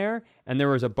dad in there, and there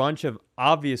was a bunch of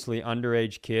obviously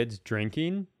underage kids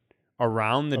drinking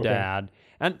around the dad.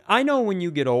 And I know when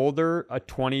you get older, a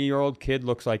 20-year-old kid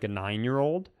looks like a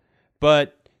 9-year-old,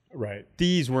 but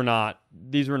these were not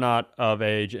of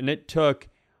age. And it took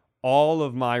all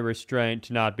of my restraint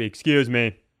to not be, excuse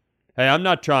me, hey, I'm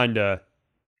not trying to,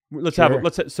 let's have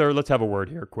a word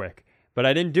here quick. But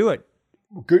I didn't do it.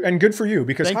 Good for you,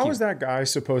 because how is that guy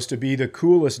supposed to be the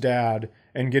coolest dad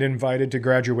and get invited to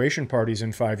graduation parties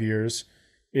in 5 years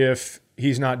if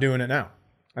he's not doing it now?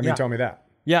 I mean, tell me that.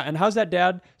 Yeah, and how's that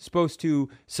dad supposed to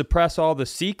suppress all the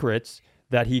secrets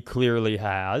that he clearly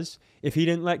has if he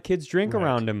didn't let kids drink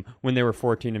around him when they were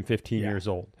 14 and 15 years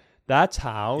old? That's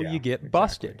how you get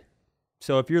busted.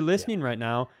 So if you're listening right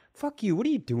now, fuck you. What are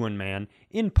you doing, man?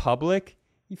 In public?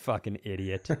 You fucking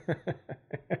idiot.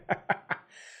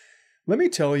 Let me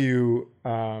tell you,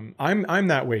 I'm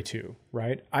that way too,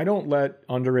 right? I don't let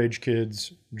underage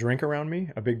kids drink around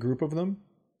me, a big group of them.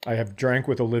 I have drank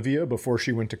with Olivia before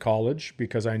she went to college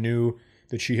because I knew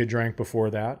that she had drank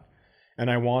before that. And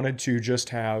I wanted to just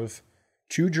have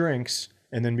 2 drinks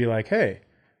and then be like, hey,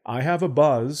 I have a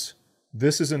buzz.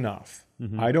 This is enough.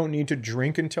 I don't need to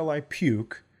drink until I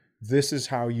puke. This is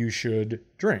how you should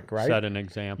drink, right? Set an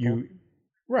example.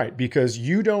 Right, because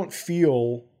you don't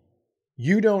feel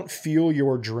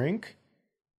your drink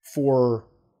for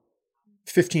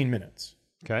 15 minutes.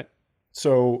 Okay.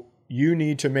 So you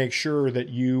need to make sure that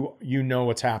you know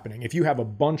what's happening. If you have a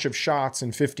bunch of shots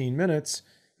in 15 minutes,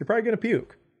 you're probably going to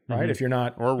puke, right? If you're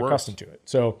not accustomed to it.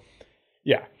 So,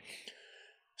 yeah.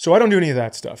 So I don't do any of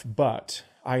that stuff, but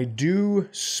I do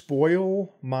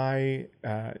spoil my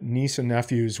niece and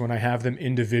nephews when I have them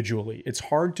individually. It's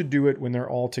hard to do it when they're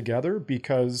all together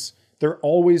because they're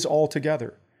always all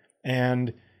together.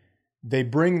 And they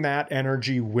bring that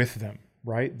energy with them,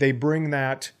 right? They bring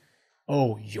that,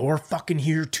 oh, you're fucking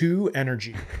here too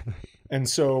energy. And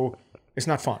so it's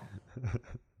not fun.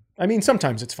 I mean,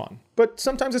 sometimes it's fun, but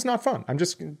sometimes it's not fun. I'm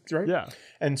just, right? Yeah.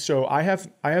 And so I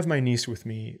have my niece with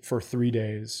me for 3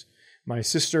 days. My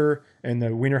sister and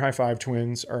the Wiener High Five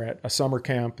twins are at a summer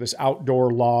camp, this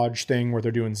outdoor lodge thing where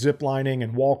they're doing zip lining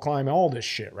and wall climbing, all this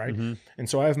shit, right? And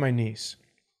so I have my niece.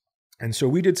 And so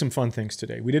we did some fun things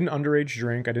today. We didn't underage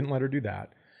drink. I didn't let her do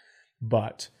that.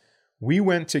 But we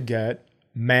went to get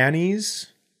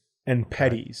Manny's and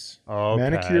pedis. Okay.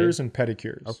 Manicures and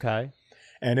pedicures. Okay.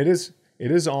 And it is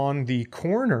on the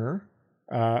corner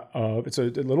it's a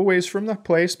little ways from the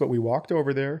place, but we walked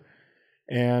over there,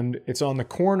 and it's on the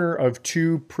corner of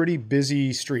two pretty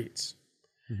busy streets.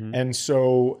 Mm-hmm. And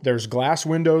so there's glass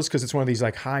windows because it's one of these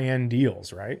like high-end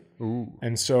deals, right? Ooh.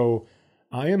 And so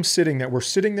we're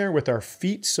sitting there with our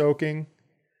feet soaking.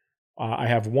 I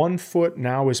have one foot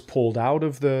now is pulled out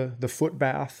of the foot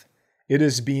bath. It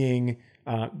is being,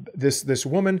 this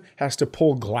woman has to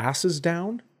pull glasses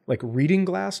down, like reading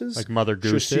glasses. Like Mother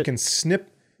Goose. So she can snip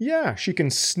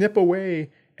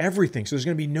away everything. So there's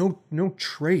going to be no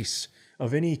trace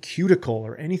of any cuticle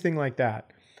or anything like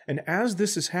that. And as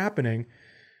this is happening,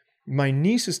 my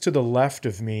niece is to the left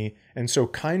of me, and so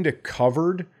kind of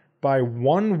covered by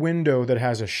one window that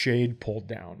has a shade pulled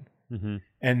down. Mm-hmm.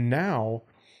 And now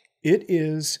it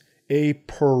is a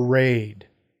parade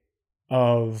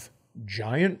of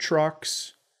giant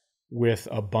trucks with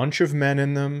a bunch of men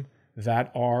in them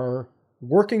that are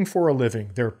working for a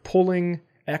living. They're pulling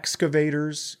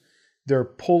excavators. They're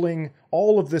pulling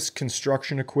all of this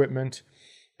construction equipment.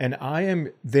 And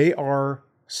they are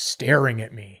staring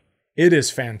at me. It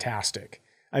is fantastic.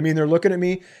 I mean, they're looking at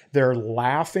me, they're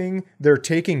laughing, they're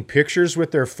taking pictures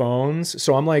with their phones.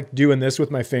 So I'm like doing this with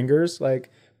my fingers,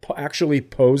 like actually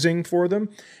posing for them.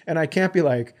 And I can't be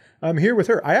like, I'm here with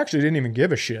her. I actually didn't even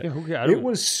give a shit. Yeah, it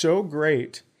was so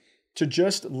great to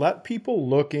just let people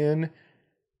look in,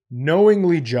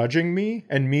 knowingly judging me,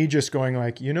 and me just going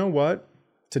like, you know what?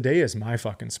 Today is my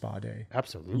fucking spa day.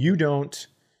 Absolutely. You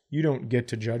don't get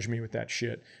to judge me with that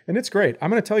shit. And it's great. I'm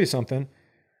going to tell you something.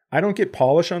 I don't get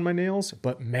polish on my nails,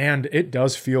 but man, it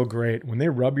does feel great when they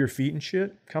rub your feet and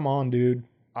shit. Come on, dude.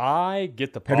 I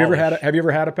get the polish. Have you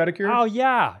ever had a pedicure? Oh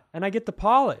yeah, and I get the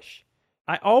polish.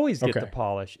 I always get the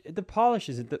polish. The polish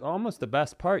is almost the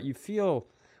best part. You feel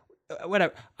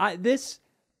whatever. This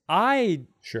idea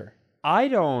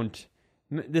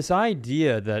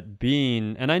that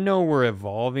being, and I know we're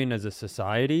evolving as a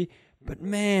society, but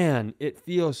man, it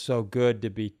feels so good to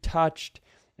be touched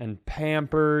and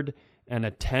pampered and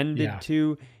attended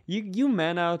to. You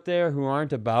men out there who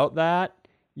aren't about that,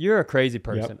 you're a crazy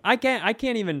person. Yep.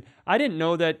 I didn't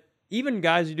know that even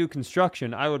guys who do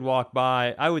construction, I would walk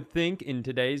by, I would think in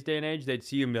today's day and age, they'd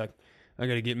see you and be like, I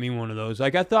got to get me one of those.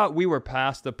 Like, I thought we were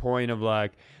past the point of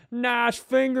like, nice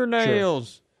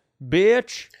fingernails,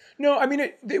 bitch. No, I mean,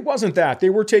 it wasn't that.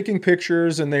 They were taking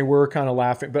pictures and they were kind of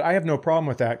laughing, but I have no problem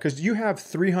with that because you have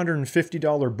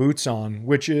 $350 boots on,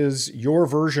 which is your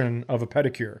version of a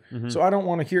pedicure. Mm-hmm. So I don't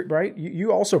want to hear, right?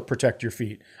 You also protect your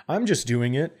feet. I'm just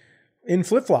doing it in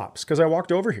flip-flops because I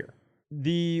walked over here.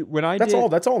 That's all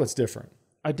that's different.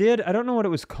 I don't know what it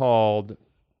was called,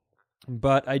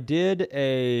 but I did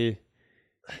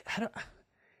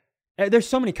there's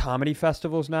so many comedy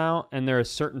festivals now, and they're a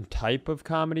certain type of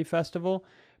comedy festival.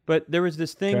 But there was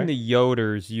this thing the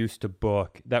Yoders used to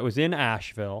book that was in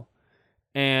Asheville,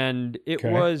 and it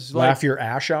was like... Laugh your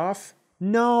ash off?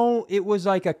 No, it was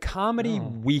like a comedy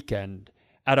weekend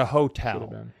at a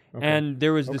hotel. Okay. And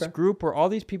there was this group where all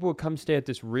these people would come stay at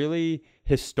this really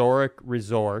historic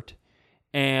resort,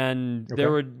 and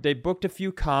they booked a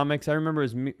few comics. I remember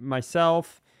it was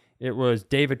myself, it was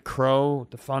David Crow,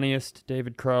 the funniest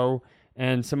David Crow,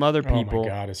 and some other people. Oh my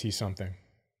God, is he something?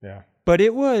 Yeah. But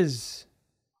it was...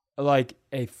 like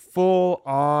a full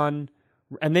on,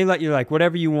 and they let you like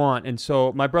whatever you want. And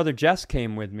so my brother Jess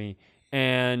came with me,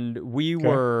 and we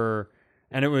were,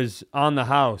 and it was on the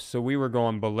house. So we were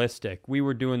going ballistic. We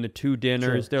were doing the 2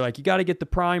 dinners. Sure. They're like, you got to get the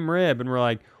prime rib. And we're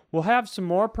like, we'll have some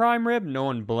more prime rib. No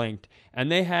one blinked.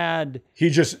 And they had,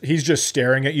 he's just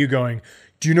staring at you going,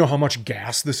 do you know how much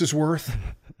gas this is worth?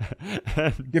 Do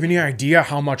you have any idea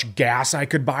how much gas I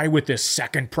could buy with this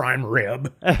second prime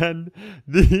rib? And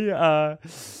they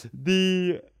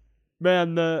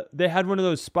had one of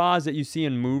those spas that you see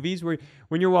in movies where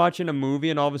when you're watching a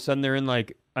movie and all of a sudden they're in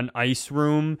like an ice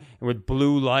room with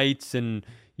blue lights and,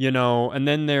 you know, and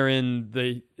then they're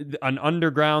in an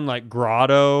underground like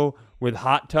grotto with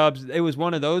hot tubs. It was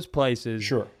one of those places.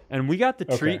 Sure. And we got the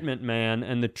treatment, man,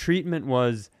 and the treatment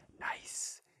was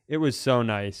nice. It was so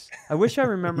nice. I wish I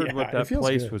remembered what that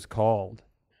place was called.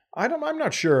 I'm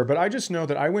not sure, but I just know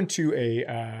that I went to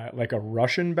a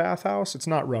Russian bathhouse. It's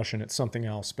not Russian, it's something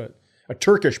else, but a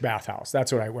Turkish bathhouse.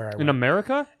 That's where I went. In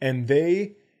America? And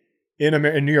they in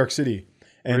New York City.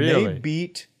 And really? They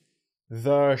beat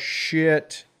the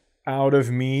shit out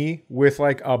of me with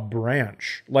like a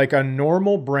branch, like a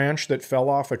normal branch that fell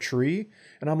off a tree.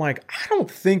 And I'm like, I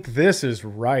don't think this is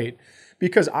right.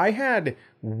 Because I had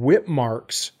whip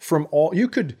marks from all... You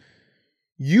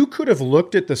you could have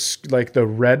looked at the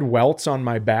red welts on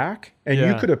my back, and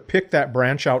you could have picked that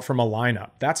branch out from a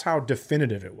lineup. That's how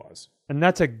definitive it was. And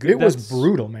that's a good. It was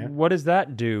brutal, man. What does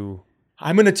that do?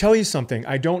 I'm going to tell you something.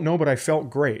 I don't know, but I felt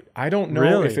great. I don't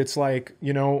know if it's like,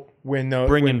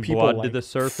 when people blood to the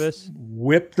surface,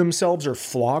 whip themselves or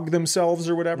flog themselves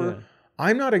or whatever. Yeah.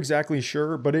 I'm not exactly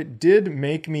sure, but it did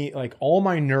make me like all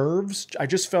my nerves. I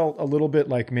just felt a little bit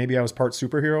like maybe I was part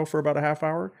superhero for about a half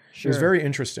hour. Sure. It was very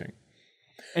interesting.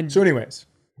 And so anyways,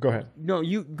 go ahead. No,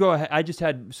 you go ahead. I just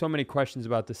had so many questions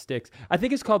about the sticks. I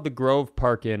think it's called the Grove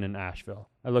Park Inn in Asheville.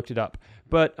 I looked it up.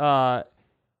 But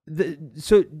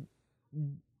so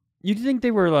you think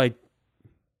they were like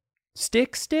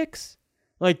sticks?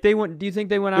 Like they went, do you think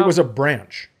they went out? It was a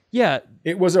branch. Yeah.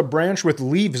 It was a branch with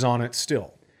leaves on it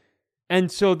still.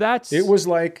 And so it was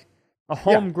like a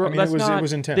homegrown. Yeah, it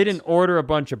was intense. They didn't order a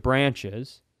bunch of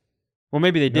branches. Well,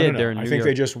 maybe they did. No. There in New York. I think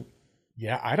they just,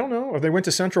 I don't know. Or they went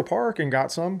to Central Park and got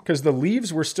some because the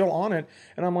leaves were still on it.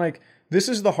 And I'm like, this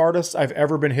is the hardest I've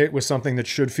ever been hit with something that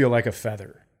should feel like a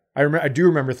feather. I do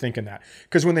remember thinking that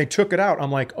because when they took it out,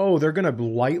 I'm like, oh, they're going to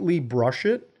lightly brush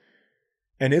it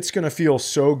and it's going to feel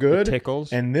so good. It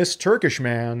tickles. And this Turkish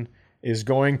man is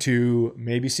going to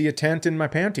maybe see a tent in my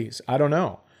panties. I don't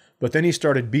know. But then he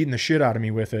started beating the shit out of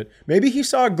me with it. Maybe he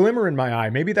saw a glimmer in my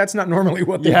eye. Maybe that's not normally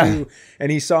what they do.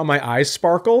 And he saw my eyes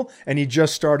sparkle and he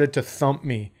just started to thump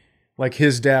me like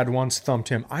his dad once thumped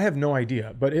him. I have no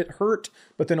idea, but it hurt.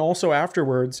 But then also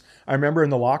afterwards, I remember in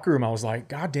the locker room, I was like,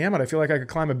 God damn it, I feel like I could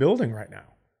climb a building right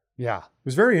now. Yeah. It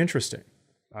was very interesting.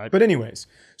 But anyways,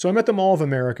 so I'm at the Mall of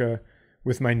America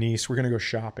with my niece. We're going to go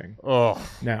shopping. Oh.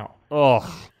 Now.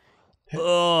 Oh.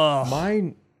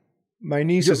 My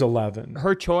niece is 11.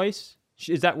 Her choice?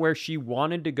 Is that where she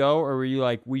wanted to go, or were you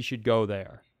like, we should go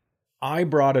there? I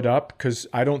brought it up because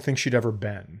I don't think she'd ever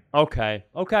been. Okay.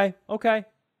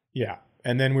 Yeah.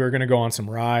 And then we were going to go on some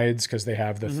rides because they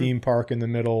have the theme park in the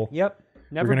middle. Yep.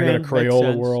 We're going to go to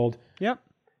Crayola World. Yep.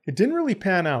 It didn't really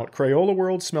pan out. Crayola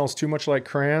World smells too much like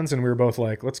crayons, and we were both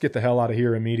like, let's get the hell out of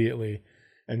here immediately.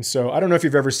 And so I don't know if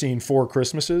you've ever seen Four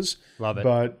Christmases. Love it.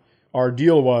 But our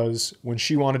deal was when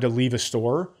she wanted to leave a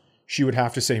store, she would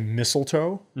have to say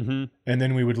mistletoe, and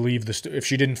then we would leave the store if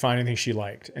she didn't find anything she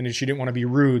liked. And she didn't want to be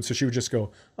rude, so she would just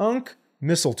go, Unc,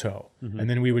 mistletoe. And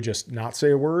then we would just not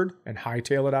say a word and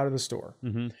hightail it out of the store.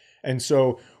 And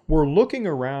so we're looking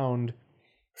around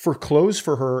for clothes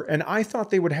for her, and I thought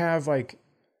they would have like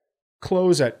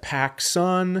clothes at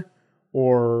PacSun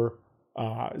or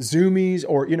Zumiez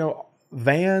or,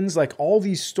 Vans, like all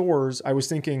these stores. I was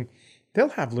thinking they'll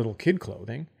have little kid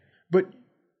clothing, but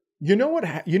you know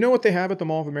what they have at the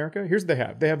Mall of America? Here's what they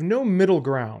have. They have no middle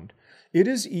ground. It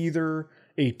is either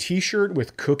a t-shirt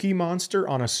with Cookie Monster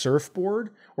on a surfboard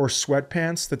or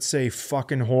sweatpants that say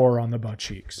fucking whore on the butt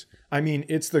cheeks. I mean,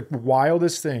 it's the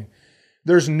wildest thing.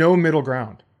 There's no middle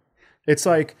ground. It's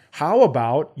like, how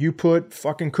about you put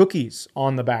fucking cookies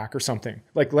on the back or something?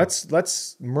 Like,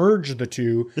 let's merge the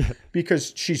two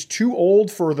because she's too old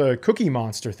for the Cookie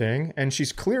Monster thing and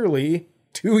she's clearly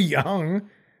too young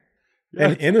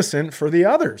and innocent for the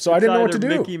other. So I didn't know what to do.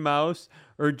 Mickey Mouse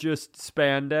or just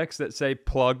spandex that say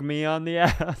plug me on the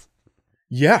ass.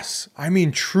 Yes. I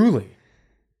mean, truly.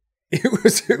 It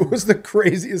was the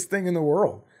craziest thing in the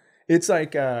world. It's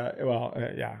like,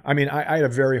 yeah. I mean, I had a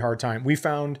very hard time.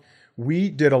 We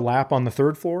did a lap on the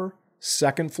third floor,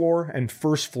 second floor, and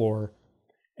first floor.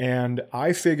 And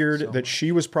I figured that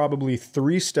she was probably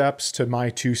 3 steps to my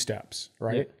 2 steps,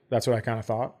 right? Yeah. That's what I kind of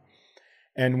thought.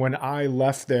 And when I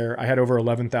left there, I had over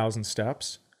 11,000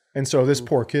 steps. And so this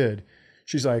poor kid,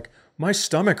 she's like, my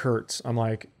stomach hurts. I'm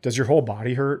like, does your whole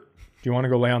body hurt? Do you want to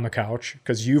go lay on the couch?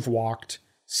 Because you've walked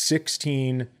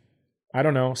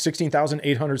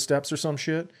 16,800 steps or some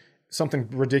shit. Something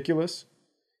ridiculous.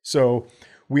 So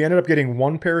we ended up getting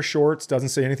 1 pair of shorts, doesn't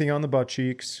say anything on the butt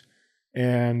cheeks,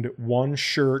 and 1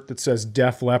 shirt that says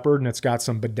Def Leppard, and it's got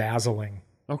some bedazzling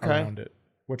around it,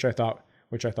 which I thought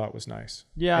was nice.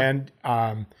 Yeah. And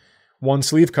 1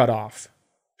 sleeve cut off.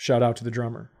 Shout out to the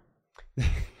drummer.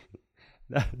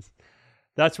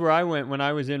 That's where I went when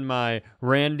I was in my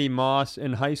Randy Moss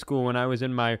in high school, when I was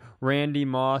in my Randy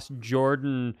Moss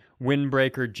Jordan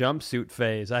windbreaker jumpsuit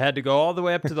phase. I had to go all the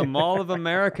way up to the Mall of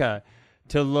America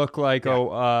to look like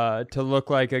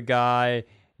a guy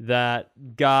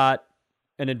that got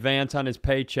an advance on his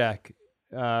paycheck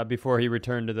before he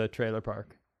returned to the trailer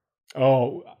park.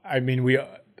 Oh, I mean,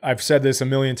 I've said this a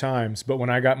million times, but when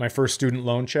I got my first student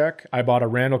loan check, I bought a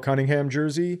Randall Cunningham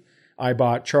jersey. I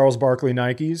bought Charles Barkley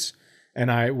Nikes, and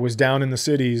I was down in the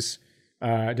cities,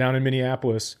 down in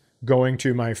Minneapolis, going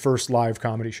to my first live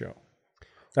comedy show.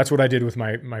 That's what I did with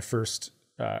my first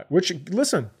which,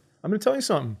 listen, I'm going to tell you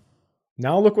something.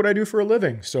 Now look what I do for a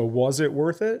living. So was it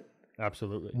worth it?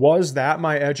 Absolutely. Was that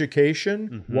my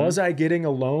education? Mhm. Was I getting a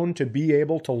loan to be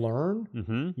able to learn?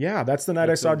 Mm-hmm. Yeah, that's the night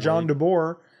I saw John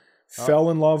DeBoer, Oh.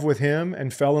 fell in love with him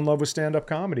and fell in love with stand-up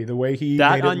comedy. The way he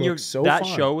That made on it your look so that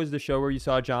fun. show was the show where you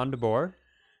saw John DeBoer.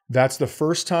 That's the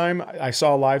first time I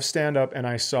saw live stand-up, and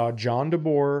I saw John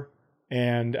DeBoer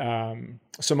and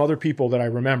some other people that I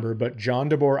remember. But John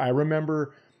DeBoer, I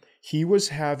remember he was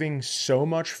having so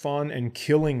much fun and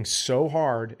killing so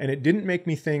hard, and it didn't make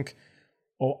me think,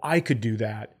 oh, I could do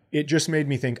that. It just made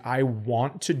me think, I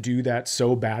want to do that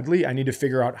so badly. I need to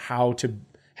figure out how to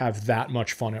have that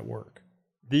much fun at work.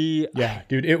 Yeah,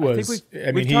 dude, it was. I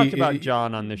think we've talked about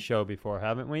John on this show before,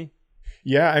 haven't we?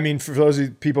 Yeah, I mean, for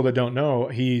those people that don't know,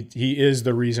 he is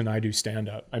the reason I do stand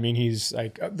up. I mean, he's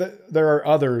like, there are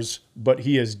others, but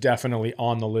he is definitely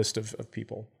on the list of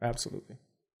people. Absolutely.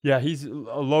 Yeah, he's a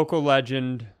local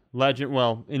legend.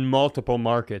 Well, in multiple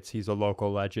markets, he's a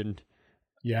local legend.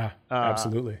 Yeah,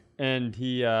 absolutely. And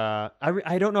he,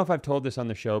 I don't know if I've told this on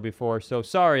the show before, so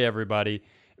sorry, everybody.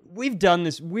 We've done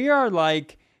this. We are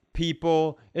like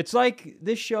people. It's like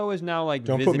this show is now like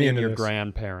visiting your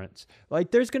grandparents. Like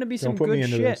there's going to be some good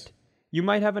shit. You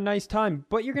might have a nice time,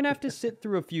 but you're going to have to sit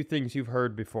through a few things you've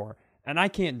heard before. And I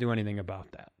can't do anything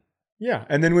about that. Yeah.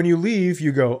 And then when you leave,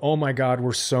 you go, oh my God,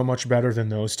 we're so much better than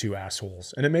those two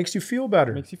assholes. And it makes you feel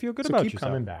better. It makes you feel good about yourself. Keep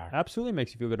coming back. Absolutely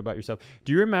makes you feel good about yourself.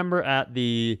 Do you remember at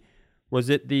was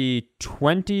the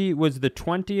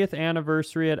 20th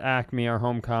anniversary at Acme, our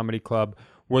home comedy club?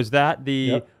 Was that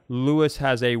Yep. Lewis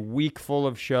has a week full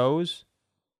of shows?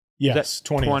 Yes,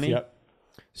 20th. Yep.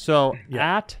 So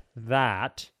at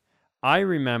that, I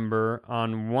remember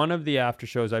on one of the after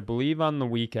shows, I believe on the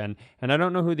weekend, and I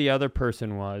don't know who the other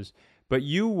person was, but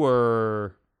you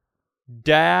were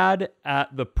dad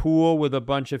at the pool with a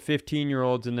bunch of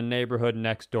 15-year-olds in the neighborhood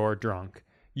next door drunk.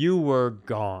 You were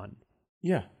gone.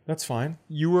 Yeah, that's fine.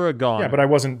 You were a goner. Yeah, but I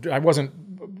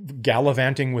wasn't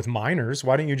gallivanting with minors.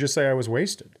 Why didn't you just say I was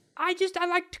wasted? I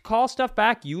like to call stuff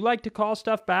back. You like to call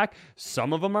stuff back.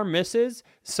 Some of them are misses.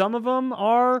 Some of them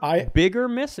are bigger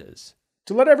misses.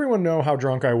 To let everyone know how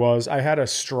drunk I was, I had a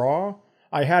straw.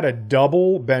 I had a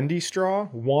double bendy straw,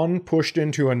 one pushed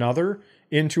into another,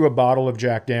 into a bottle of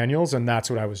Jack Daniels, and that's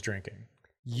what I was drinking.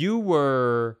 You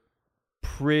were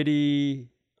pretty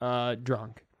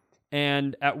drunk.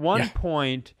 And at one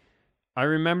point, I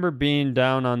remember being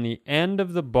down on the end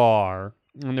of the bar,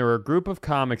 and there were a group of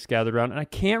comics gathered around, and I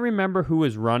can't remember who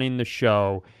was running the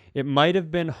show. It might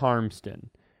have been Harmston.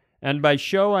 And by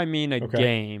show, I mean a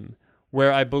game,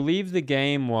 where I believe the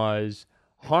game was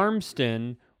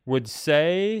Harmston would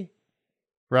say,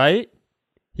 right?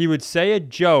 He would say a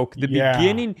joke. The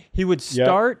beginning, he would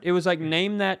start, it was like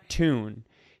name that tune.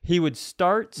 He would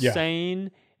start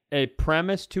saying a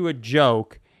premise to a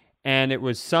joke, and it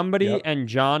was somebody and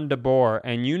John DeBoer,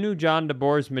 and you knew John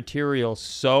DeBoer's material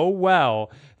so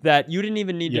well that you didn't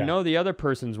even need to know the other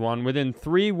person's one. Within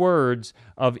 3 words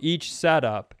of each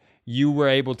setup, you were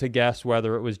able to guess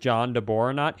whether it was John DeBoer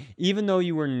or not, even though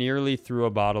you were nearly through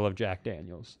a bottle of Jack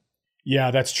Daniels.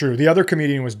 Yeah, that's true. The other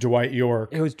comedian was Dwight York.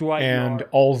 It was Dwight York. And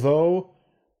although,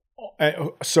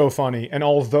 so funny, and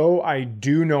although I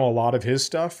do know a lot of his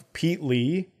stuff, Pete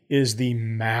Lee is the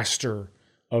master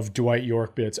of Dwight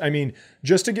York bits. I mean,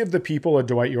 just to give the people a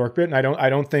Dwight York bit, and I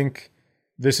don't think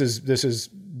this is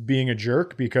being a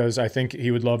jerk, because I think he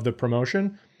would love the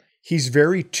promotion. He's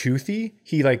very toothy.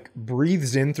 He like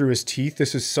breathes in through his teeth.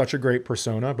 This is such a great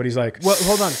persona, but he's like, well,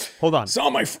 hold on.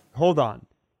 Hold on.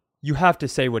 You have to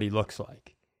say what he looks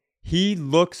like. He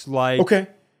looks like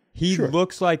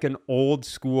looks like an old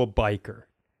school biker.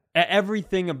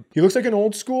 Everything. He looks like an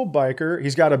old school biker.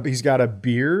 He's got a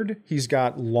beard. He's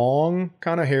got long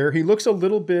kind of hair. He looks a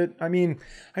little bit. I mean,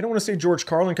 I don't want to say George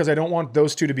Carlin because I don't want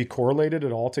those two to be correlated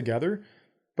at all together.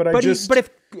 But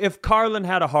if Carlin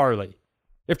had a Harley.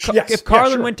 If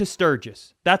Carlin went to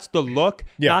Sturgis, that's the look,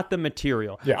 not the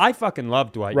material. Yeah. I fucking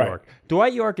love Dwight York.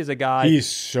 Dwight York is a guy. He's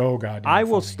so goddamn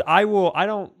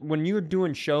funny. When you're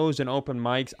doing shows and open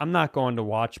mics, I'm not going to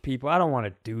watch people. I don't want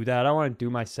to do that. I want to do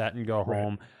my set and go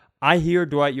home. I hear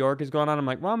Dwight York is going on. I'm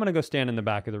like, well, I'm going to go stand in the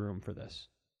back of the room for this.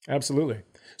 Absolutely.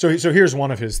 So here's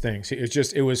one of his things.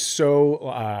 It was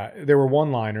so, there were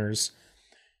one-liners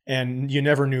and you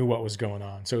never knew what was going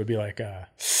on. So it would be like,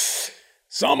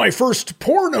 saw my first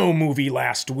porno movie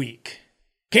last week.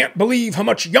 Can't believe how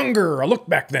much younger I looked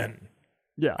back then.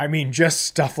 Yeah. I mean, just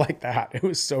stuff like that. It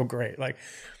was so great. Like,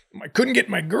 I couldn't get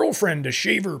my girlfriend to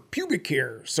shave her pubic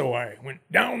hair, so I went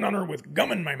down on her with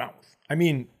gum in my mouth. I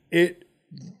mean, it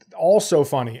also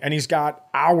funny. And he's got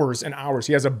hours and hours.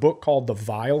 He has a book called The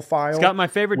Vile File. It's got my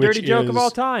favorite dirty joke of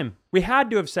all time. We had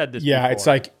to have said this before. It's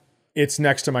like, it's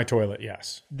next to my toilet,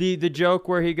 yes. The joke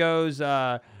where he goes,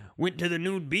 went to the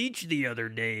nude beach the other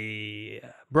day,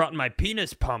 brought my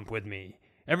penis pump with me.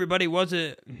 Everybody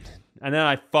wasn't... And then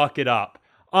I fuck it up.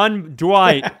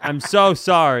 Dwight, I'm so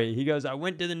sorry. He goes, I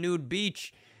went to the nude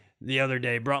beach the other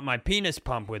day, brought my penis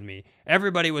pump with me.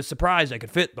 Everybody was surprised I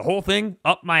could fit the whole thing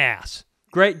up my ass.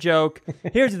 Great joke.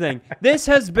 Here's the thing. This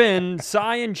has been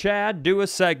Cy and Chad do a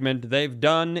segment they've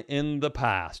done in the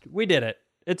past. We did it.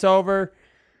 It's over.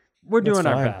 We're doing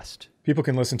our best. People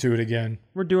can listen to it again.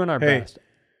 We're doing our best.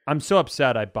 I'm so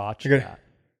upset I botched that.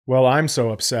 Well, I'm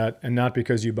so upset, and not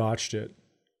because you botched it.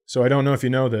 So I don't know if you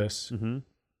know this,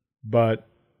 but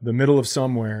the Middle of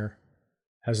Somewhere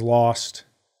has lost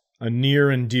a near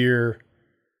and dear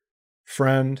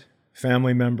friend,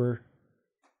 family member.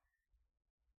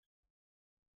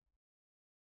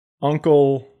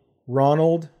 Uncle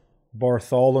Ronald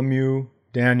Bartholomew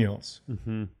Daniels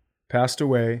passed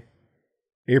away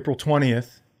April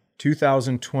 20th,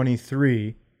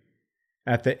 2023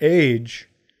 at the age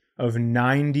of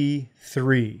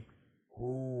 93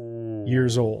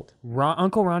 years old.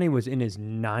 Uncle Ronnie was in his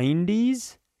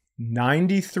 90s?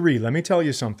 93. Let me tell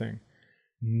you something.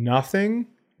 Nothing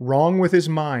wrong with his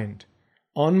mind.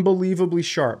 Unbelievably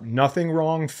sharp. Nothing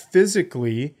wrong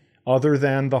physically other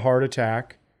than the heart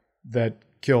attack that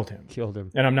killed him.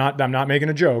 And I'm not making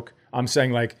a joke. I'm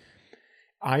saying, like,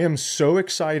 I am so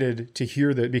excited to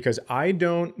hear that because I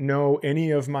don't know any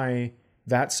of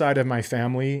that side of my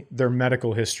family, their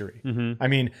medical history. I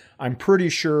mean, I'm pretty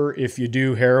sure if you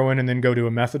do heroin and then go to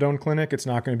a methadone clinic, it's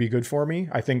not going to be good for me.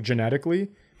 I think genetically,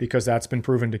 because that's been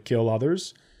proven to kill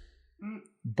others.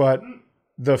 But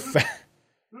the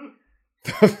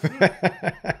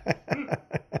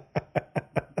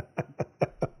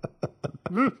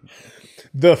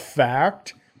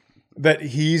fact that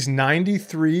he's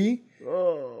 93,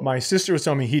 my sister was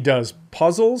telling me he does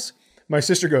puzzles. My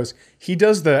sister goes, he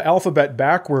does the alphabet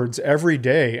backwards every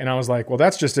day. And I was like, well,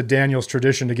 that's just a Daniels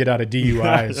tradition to get out of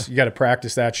DUIs. You got to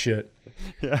practice that shit.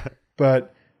 Yeah.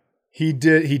 But he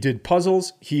did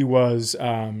puzzles. He was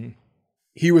in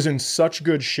such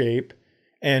good shape,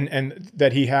 and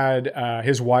that he had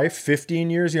his wife 15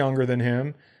 years younger than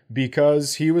him,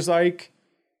 because he was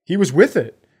with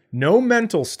it. No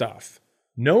mental stuff,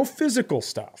 no physical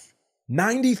stuff.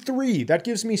 93. That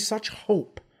gives me such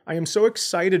hope. I am so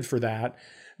excited for that,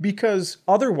 because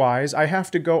otherwise I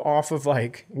have to go off of I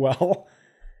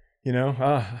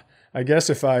guess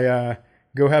if I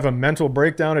go have a mental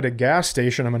breakdown at a gas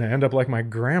station, I'm going to end up like my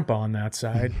grandpa on that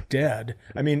side, dead.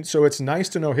 I mean, so it's nice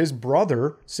to know his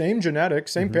brother, same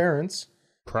genetics, same parents,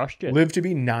 crushed it, lived to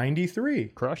be 93.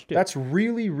 Crushed it. That's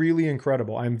really, really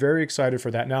incredible. I'm very excited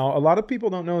for that. Now, a lot of people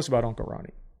don't know this about Uncle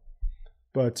Ronnie,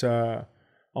 but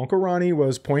Uncle Ronnie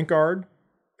was point guard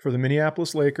for the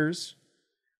Minneapolis Lakers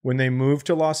when they moved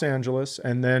to Los Angeles,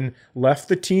 and then left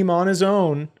the team on his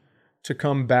own to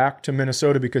come back to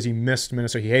Minnesota because he missed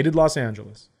Minnesota. He hated Los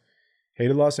Angeles.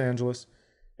 And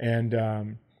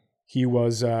he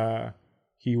was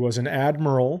an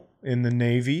admiral in the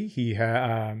Navy. He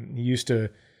used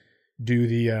to do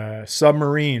the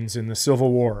submarines in the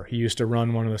Civil War. He used to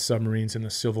run one of the submarines in the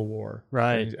Civil War.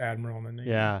 Right. He's admiral in the Navy.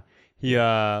 Yeah. He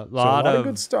a lot of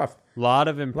good stuff. Lot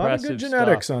of impressive, a lot of good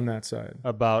genetics on that side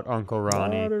about Uncle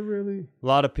Ronnie. A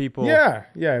lot of people. Yeah.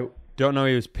 Don't know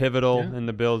he was pivotal in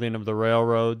the building of the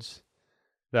railroads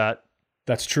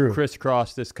that's true,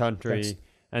 crisscrossed this country.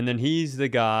 And then he's the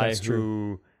guy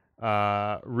who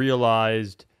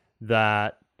realized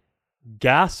that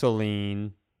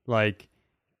gasoline, like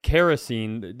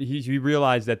kerosene, he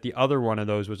realized that the other one of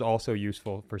those was also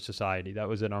useful for society. That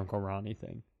was an Uncle Ronnie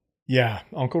thing. Yeah,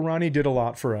 Uncle Ronnie did a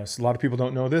lot for us. A lot of people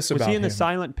don't know this about him. Was he in the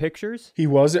silent pictures? He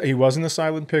was in the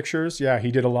silent pictures. Yeah,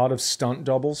 he did a lot of stunt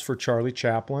doubles for Charlie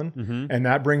Chaplin. And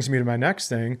that brings me to my next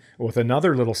thing with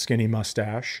another little skinny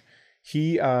mustache.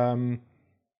 He, a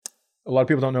lot of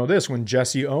people don't know this. When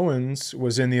Jesse Owens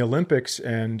was in the Olympics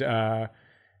and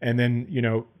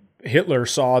then, Hitler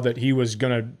saw that he was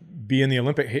going to be in the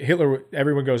Olympic.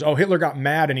 Everyone goes, oh, Hitler got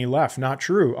mad and he left. Not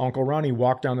true. Uncle Ronnie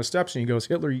walked down the steps and he goes,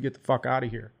 Hitler, you get the fuck out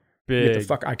of here.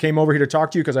 I came over here to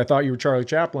talk to you because I thought you were Charlie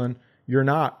Chaplin. You're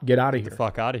not. Get out of here. Get the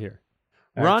fuck out of here.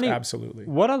 Ronnie, absolutely.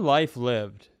 What a life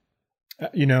lived.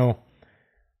 I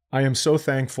am so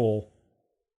thankful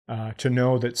to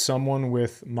know that someone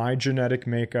with my genetic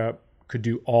makeup could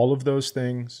do all of those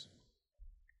things,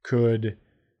 could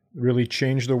really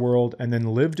change the world, and then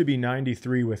live to be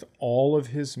 93 with all of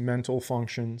his mental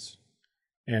functions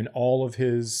and all of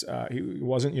his, he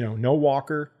wasn't, no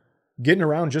walker, getting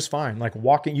around just fine. Like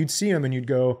walking, you'd see him and you'd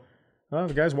go, oh,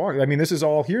 the guy's walking. I mean, this is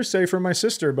all hearsay from my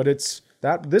sister, but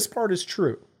this part is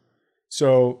true.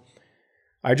 So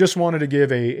I just wanted to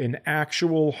give an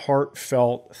actual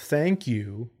heartfelt thank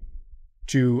you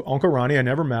to Uncle Ronnie. I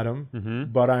never met him,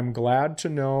 but I'm glad to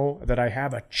know that I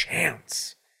have a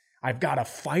chance. I've got a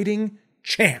fighting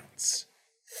chance.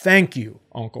 Thank you,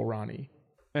 Uncle Ronnie.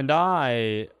 And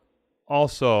I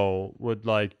also would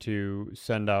like to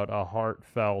send out a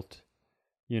heartfelt,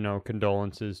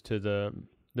 condolences to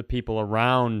the people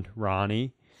around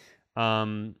Ronnie.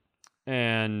 Sure.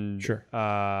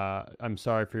 I'm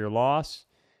sorry for your loss.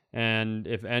 And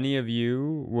if any of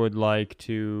you would like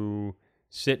to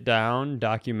sit down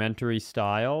documentary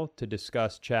style to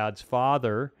discuss Chad's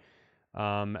father,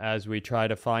 as we try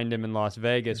to find him in Las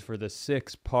Vegas for the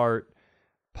 6-part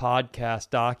podcast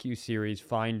docuseries,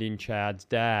 Finding Chad's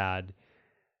Dad,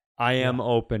 I am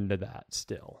open to that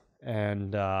still.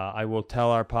 And I will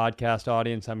tell our podcast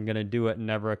audience I'm going to do it and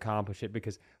never accomplish it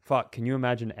because, fuck, can you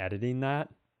imagine editing that?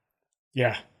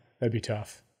 Yeah, that'd be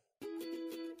tough.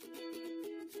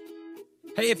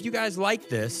 Hey, if you guys like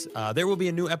this, there will be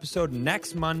a new episode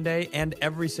next Monday and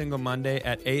every single Monday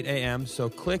at 8 a.m. So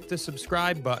click the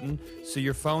subscribe button so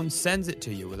your phone sends it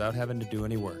to you without having to do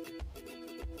any work.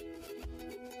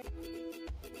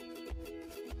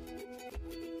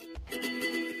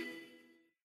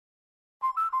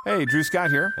 Hey, Drew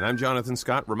Scott here, and I'm Jonathan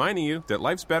Scott, reminding you that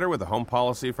life's better with a home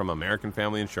policy from American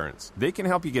Family Insurance. They can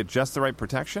help you get just the right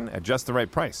protection at just the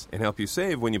right price and help you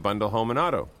save when you bundle home and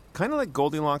auto. Kind of like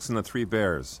Goldilocks and the Three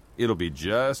Bears. It'll be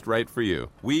just right for you.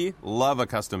 We love a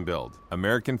custom build.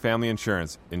 American Family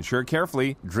Insurance. Insure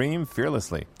carefully, dream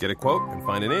fearlessly. Get a quote and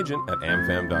find an agent at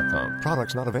amfam.com.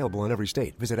 Products not available in every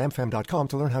state. Visit amfam.com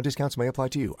to learn how discounts may apply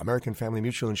to you. American Family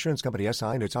Mutual Insurance Company, SI,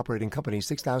 and its operating company,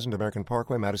 6000 American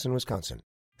Parkway, Madison, Wisconsin.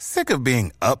 Sick of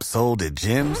being upsold at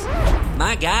gyms?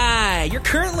 My guy, you're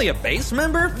currently a base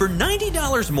member? For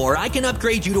 $90 more, I can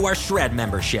upgrade you to our Shred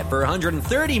membership. For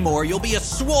 $130 more, you'll be a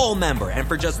Swole member. And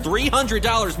for just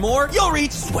 $300 more, you'll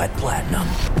reach Sweat Platinum.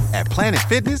 At Planet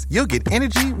Fitness, you'll get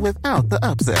energy without the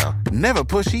upsell. Never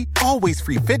pushy, always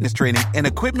free fitness training and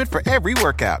equipment for every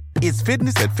workout. It's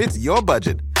fitness that fits your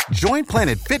budget. Join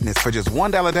Planet Fitness for just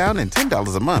 $1 down and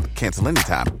 $10 a month. Cancel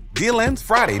anytime. Deal ends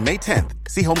Friday, May 10th.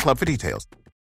 See Home Club for details.